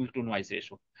maximum signal to noise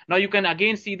ratio. Now you can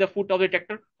again see the foot of the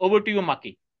detector. Over to you,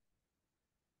 Maki.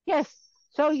 Yes.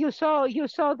 So you saw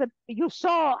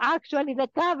actually the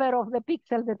cover of the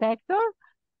pixel detector,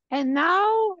 and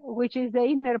now, which is the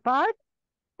inner part,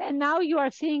 and now you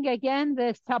are seeing again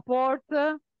the support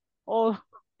of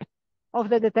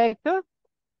the detector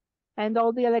and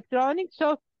all the electronics.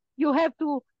 So you have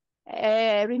to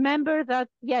remember that,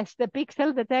 yes, the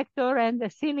pixel detector and the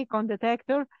silicon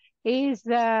detector is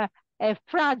a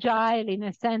fragile, in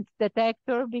a sense,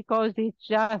 detector, because it's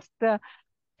just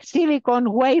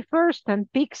silicon wafers and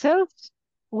pixels,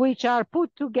 which are put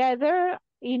together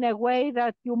in a way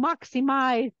that you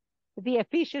maximize the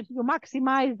efficiency, you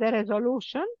maximize the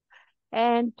resolution.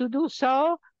 And to do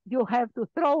so, you have to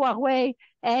throw away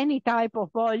any type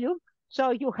of volume. So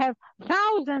you have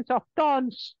thousands of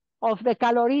tons of the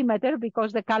calorimeter,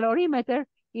 because the calorimeter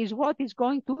is what is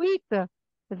going to eat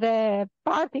the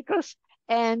particles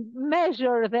and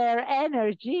measure their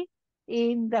energy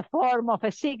in the form of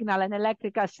a signal, an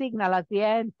electrical signal at the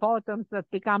end, photons that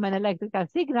become an electrical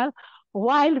signal,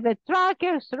 while the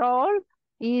tracker's role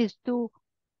is to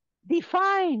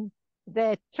define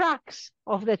the tracks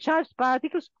of the charged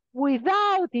particles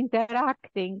without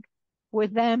interacting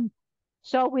with them,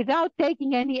 so without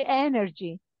taking any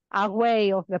energy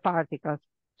away of the particles.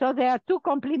 So there are two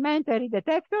complementary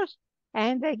detectors,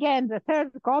 and again, the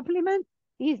third complement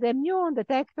is the muon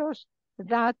detectors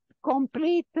that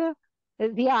complete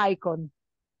the icon.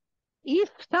 If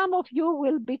some of you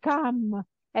will become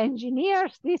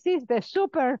engineers, this is the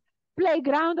super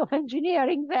playground of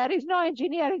engineering. There is no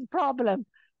engineering problem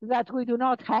that we do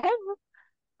not have.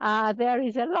 There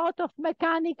is a lot of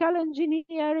mechanical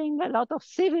engineering, a lot of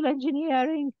civil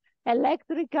engineering,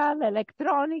 electrical,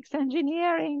 electronics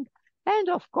engineering, and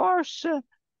of course,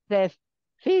 the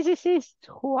physicists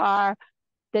who are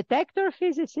detector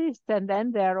physicists, and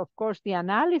then there are, of course, the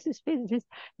analysis physicists.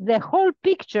 The whole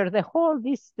picture,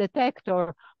 this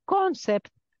detector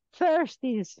concept first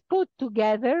is put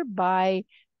together by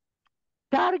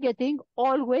targeting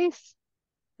always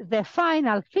the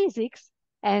final physics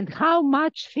and how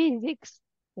much physics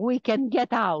we can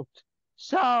get out.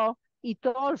 So it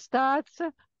all starts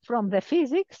from the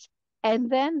physics, and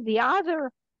then the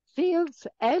other fields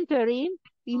enter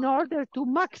in order to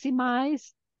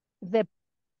maximize the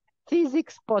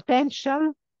physics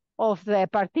potential of the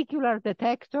particular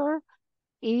detector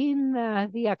in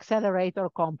the accelerator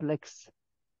complex.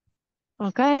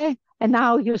 Okay, and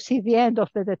now you see the end of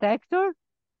the detector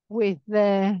with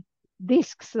the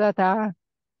disks that are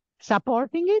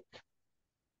supporting it,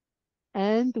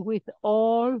 and with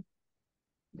all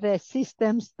the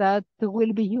systems that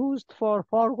will be used for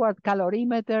forward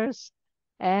calorimeters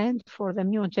and for the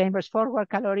muon chambers. Forward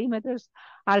calorimeters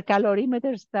are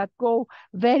calorimeters that go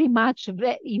very much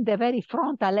in the very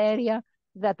frontal area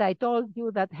that I told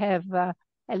you that have a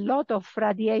lot of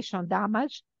radiation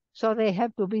damage. So they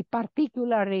have to be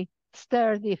particularly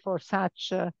sturdy for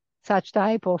such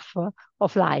type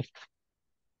of life.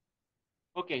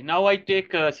 Okay, now I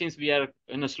take, since we are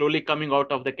slowly coming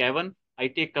out of the cavern, I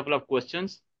take a couple of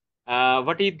questions.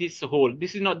 What is this hole?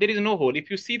 There is no hole.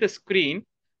 If you see the screen,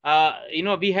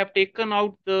 we have taken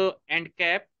out the end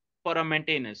cap for a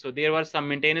maintenance. So there was some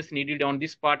maintenance needed on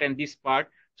this part and this part.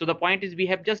 So the point is we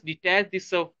have just detached this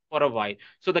for a while.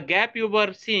 So the gap you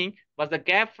were seeing was the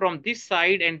gap from this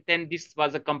side, and then this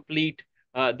was a complete,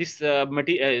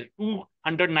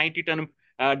 290 ton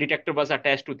detector was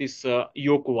attached to this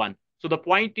yoke one. So the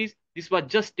point is this was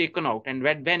just taken out, and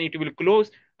when it will close,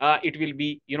 it will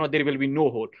be, there will be no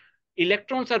hole.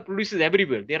 Electrons are produced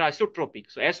everywhere. They are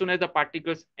isotropic. So as soon as the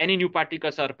particles, any new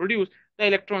particles are produced, the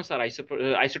electrons are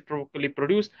isotropically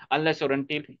produced, unless or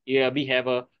until we have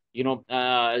a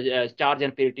charge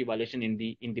and parity violation in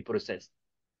the process.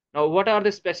 Now, what are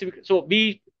the specific? So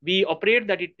we operate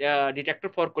the detector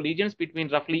for collisions between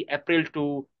roughly April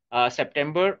to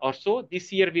September or so.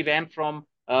 This year we ran from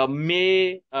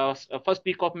May, first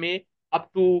week of May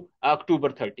up to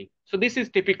October 30. So this is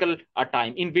typical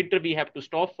time. In winter, we have to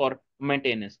stop for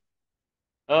maintenance.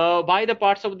 Why the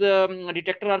parts of the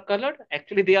detector are colored?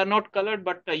 Actually, they are not colored,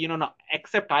 but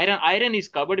except iron. Iron is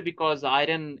covered because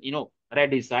iron,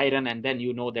 red is iron, and then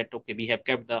you know that, okay, we have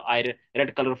kept the iron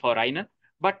red color for iron.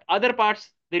 But other parts,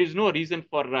 there is no reason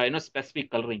for specific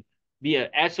coloring.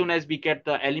 As soon as we get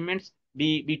the elements,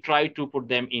 we try to put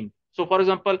them in. So, for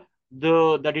example,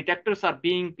 the detectors are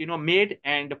being made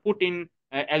and put in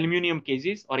aluminum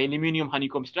cases or aluminum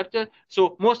honeycomb structure.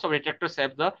 So most of the detectors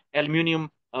have the aluminum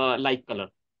like color.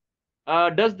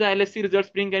 Does the LSC results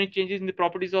bring any changes in the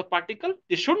properties of particle?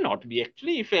 They should not be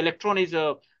actually. If electron is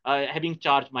having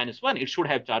charge -1, it should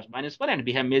have charge -1, and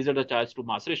we have measured the charge to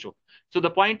mass ratio. So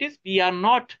the point is, we are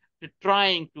not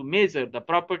trying to measure the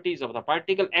properties of the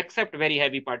particle except very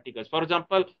heavy particles. For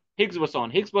example, Higgs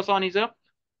boson. Higgs boson is a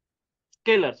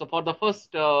scalar. So for the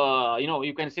first,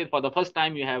 you can say for the first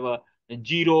time you have a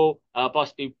zero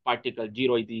positive particle.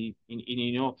 Zero is the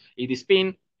is the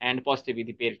spin, and positive is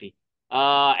the parity.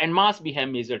 And mass we have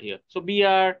measured here. So we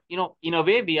are, in a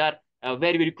way we are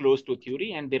very, very close to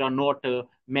theory, and there are not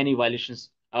many violations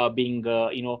being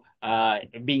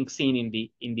seen in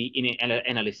the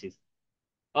analysis.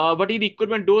 What is the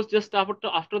equipment dose just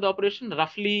after the operation?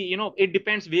 Roughly, it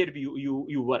depends where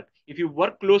you work. If you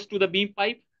work close to the beam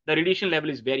pipe, the radiation level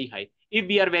is very high. If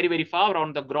we are very, very far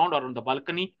on the ground or on the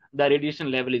balcony, the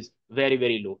radiation level is very,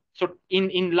 very low. So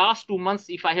in last 2 months,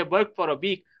 if I have worked for a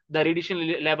week, the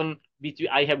radiation level which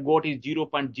I have got is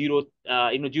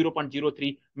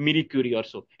 0.03 millicurie or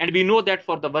so. And we know that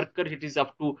for the worker, it is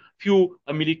up to few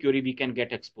millicurie we can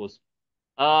get exposed.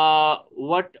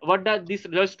 What does this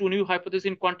results to new hypothesis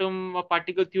in quantum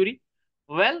particle theory?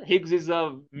 Well, Higgs is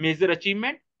a major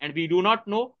achievement, and we do not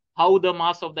know how the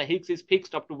mass of the Higgs is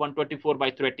fixed up to 124 by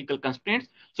theoretical constraints.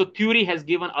 So theory has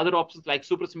given other options like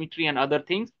supersymmetry and other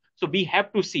things. So we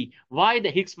have to see why the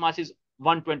Higgs mass is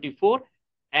 124,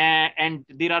 and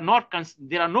there are no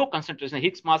concentration.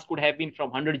 Higgs mass could have been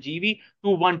from 100 GeV to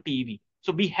 1 TeV.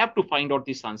 So we have to find out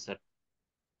this answer.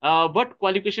 What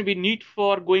qualification we need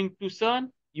for going to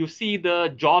CERN? You see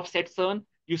the jobs at CERN,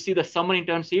 you see the summer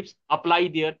internships, apply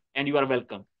there, and you are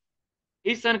welcome.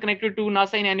 Is CERN connected to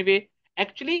NASA in any way?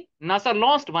 Actually, NASA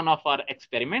launched one of our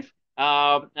experiments.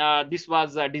 This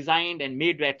was designed and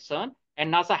made at CERN,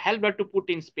 and NASA helped us to put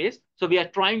in space. So we are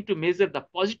trying to measure the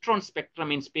positron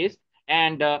spectrum in space.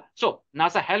 And so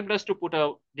NASA helped us to put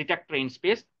a detector in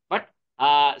space, but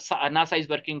NASA is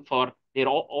working for their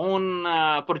own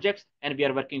projects, and we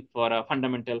are working for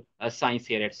fundamental science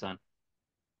here at CERN.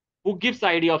 Who gives the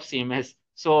idea of CMS?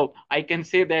 So I can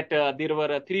say that there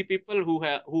were 3 people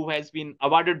who has been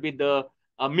awarded with the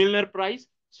Milner Prize.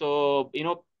 So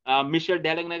Michel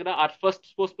Delagnegra, our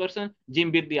first spokesperson,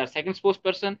 Jim Birdy, our second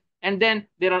spokesperson, and then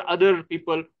there are other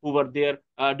people who were there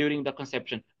during the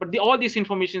conception. But all this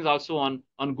information is also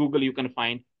on Google. You can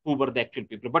find who were the actual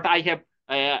people. But I have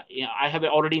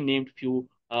already named few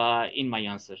in my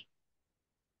answer.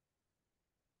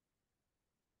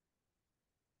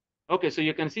 Okay, so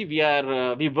you can see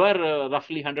we were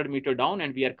roughly 100 meters down,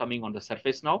 and we are coming on the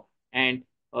surface now. And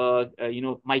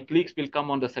my colleagues will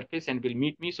come on the surface and will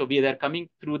meet me. So we are coming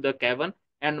through the cavern,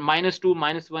 and -2,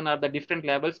 -1 are the different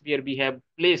levels where we have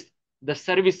placed the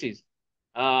services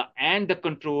and the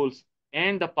controls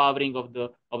and the powering of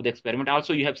the experiment.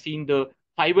 Also, you have seen the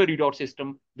fiber readout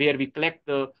system where we collect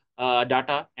the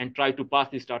data and try to pass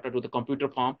this data to the computer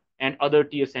farm and other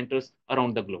tier centers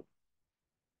around the globe.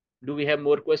 Do we have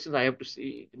more questions? I have to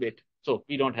see. Wait. So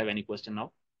we don't have any question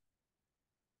now.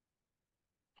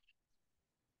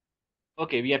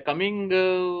 Okay, we are coming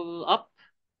up.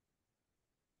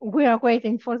 We are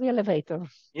waiting for the elevator.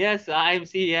 Yes, I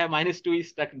see. Yeah, -2 is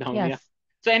stuck down. Yes. Yeah.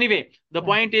 So anyway, the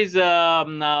point is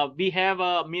we have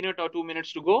a minute or 2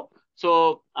 minutes to go.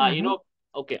 So,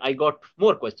 okay, I got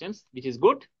more questions, which is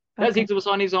good. Does Higgs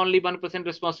boson is only 1%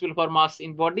 responsible for mass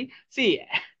in body? See,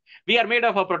 we are made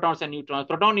up of protons and neutrons.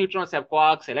 Proton, neutrons have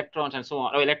quarks, electrons, and so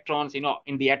on, or electrons,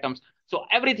 in the atoms. So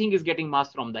everything is getting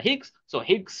mass from the Higgs. So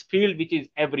Higgs field, which is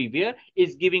everywhere,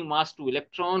 is giving mass to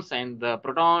electrons and the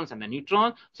protons and the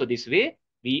neutrons. So this way,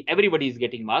 everybody is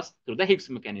getting mass through the Higgs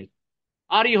mechanism.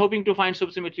 Are you hoping to find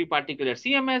supersymmetry particle at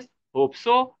CMS? Hope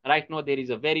so. Right now, there is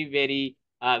a very, very,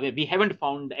 we haven't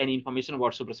found any information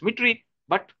about supersymmetry,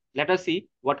 but let us see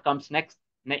what comes next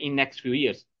in next few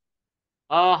years.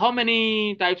 How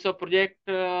many types of projects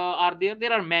are there?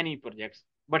 There are many projects,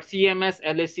 but CMS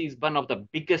LSC is one of the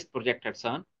biggest projects at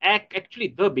CERN, actually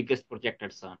the biggest project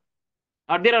at CERN.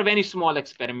 There are very small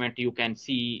experiments you can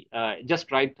see. Just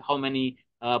write how many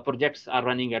projects are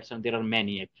running at CERN. There are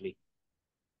many actually.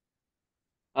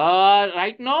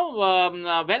 Right now,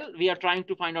 well, we are trying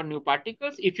to find out new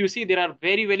particles. If you see, there are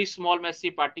very, very small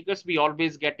massive particles we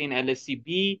always get in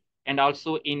LSCB and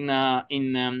also in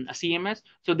CMS.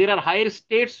 So there are higher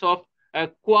states of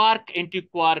quark,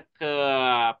 anti-quark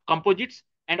composites,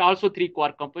 and also 3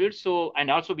 quark composites. So, and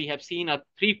also we have seen a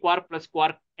 3 quark plus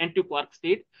quark anti-quark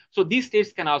state. So these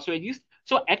states can also exist.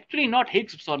 So actually not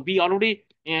Higgs boson. We already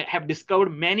have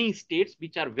discovered many states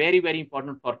which are very, very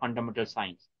important for fundamental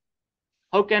science.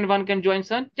 How can one join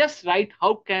CERN? Just write,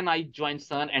 how can I join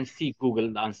CERN, and see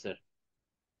Google the answer.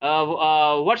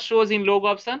 What shows in log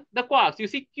option? The quarks. You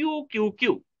see Q, Q,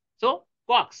 Q. So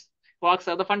quarks. Quarks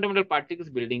are the fundamental particles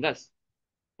building us.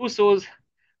 Who shows?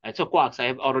 So quarks, I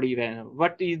have already read.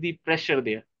 What is the pressure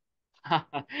there?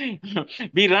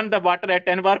 We run the water at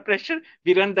 10 bar pressure.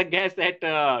 We run the gas at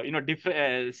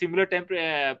different similar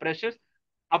pressures.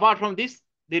 Apart from this,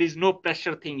 there is no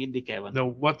pressure thing in the cavern. No,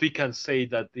 what we can say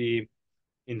that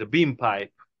in the beam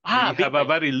pipe we have a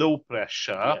very low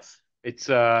pressure. Yes. It's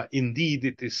indeed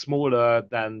it is smaller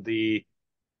than the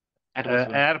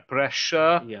air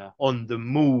pressure on the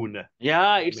moon.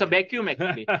 Yeah, it's a vacuum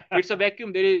actually. It's a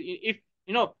vacuum. There is, if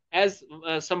as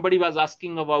somebody was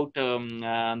asking about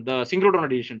the synchrotron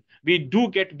radiation, we do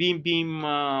get beam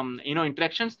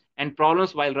interactions and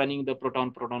problems while running the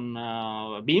proton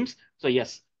beams. So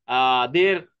yes,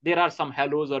 there are some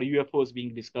halos or UFOs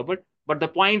being discovered, but the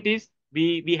point is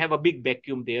we have a big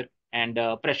vacuum there, and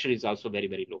pressure is also very,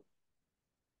 very low.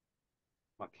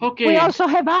 Okay. We also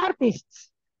have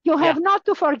artists. You have not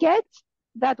to forget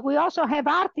that we also have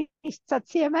artists at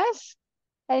CMS.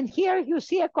 And here you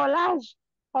see a collage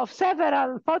of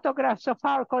several photographs of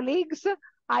our colleagues.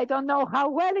 I don't know how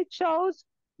well it shows,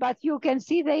 but you can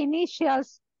see the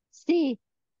initials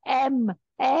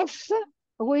CMS,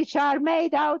 which are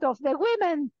made out of the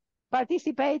women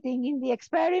participating in the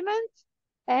experiment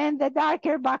and the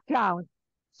darker background.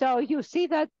 So you see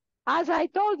that, as I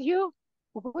told you,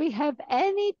 we have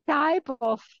any type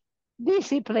of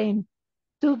discipline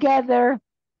together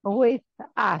with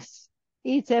us.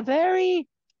 It's a very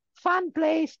fun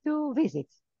place to visit.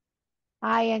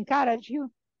 I encourage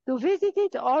you to visit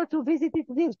it or to visit it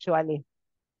virtually.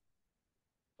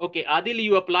 Okay, Adil,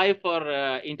 you apply for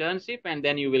internship and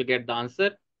then you will get the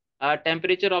answer.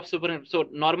 Temperature of so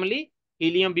normally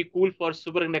helium be cool for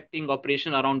superconducting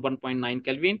operation around 1.9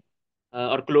 Kelvin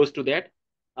or close to that.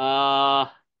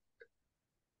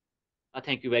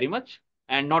 Thank you very much.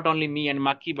 And not only me and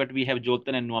Maki, but we have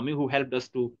Zoltan and Noemi who helped us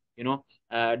to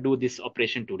do this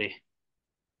operation today.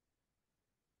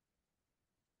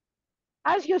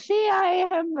 As you see, I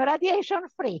am radiation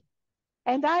free,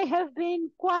 and I have been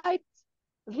quite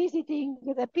visiting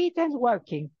the pit and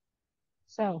working.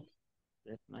 So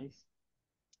that's nice.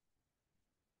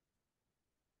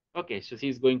 Okay, so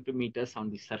she's going to meet us on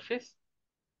the surface.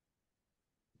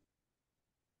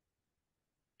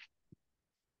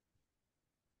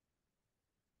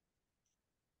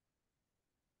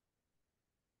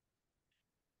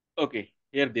 Okay,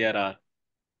 here they are.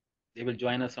 They will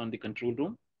join us on the control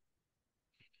room.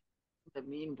 The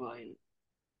meanwhile,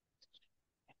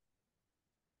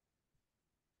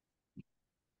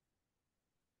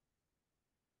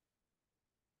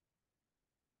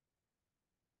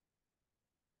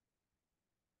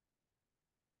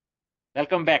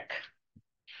 welcome back.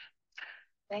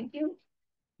 Thank you.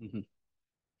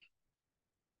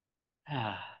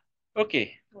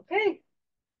 Okay. Okay.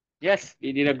 Yes,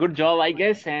 we did a good job, I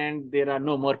guess, and there are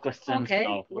no more questions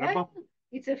now. Yeah.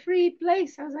 It's a free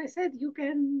place. As I said, you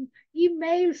can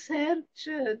email, search,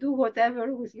 do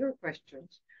whatever with your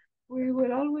questions. We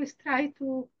will always try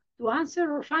to answer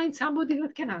or find somebody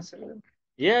that can answer them.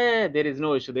 Yeah, there is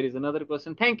no issue. There is another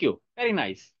question. Thank you. Very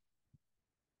nice.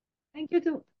 Thank you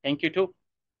too. Thank you too.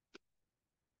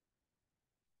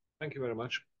 Thank you very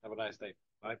much. Have a nice day.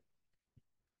 Bye.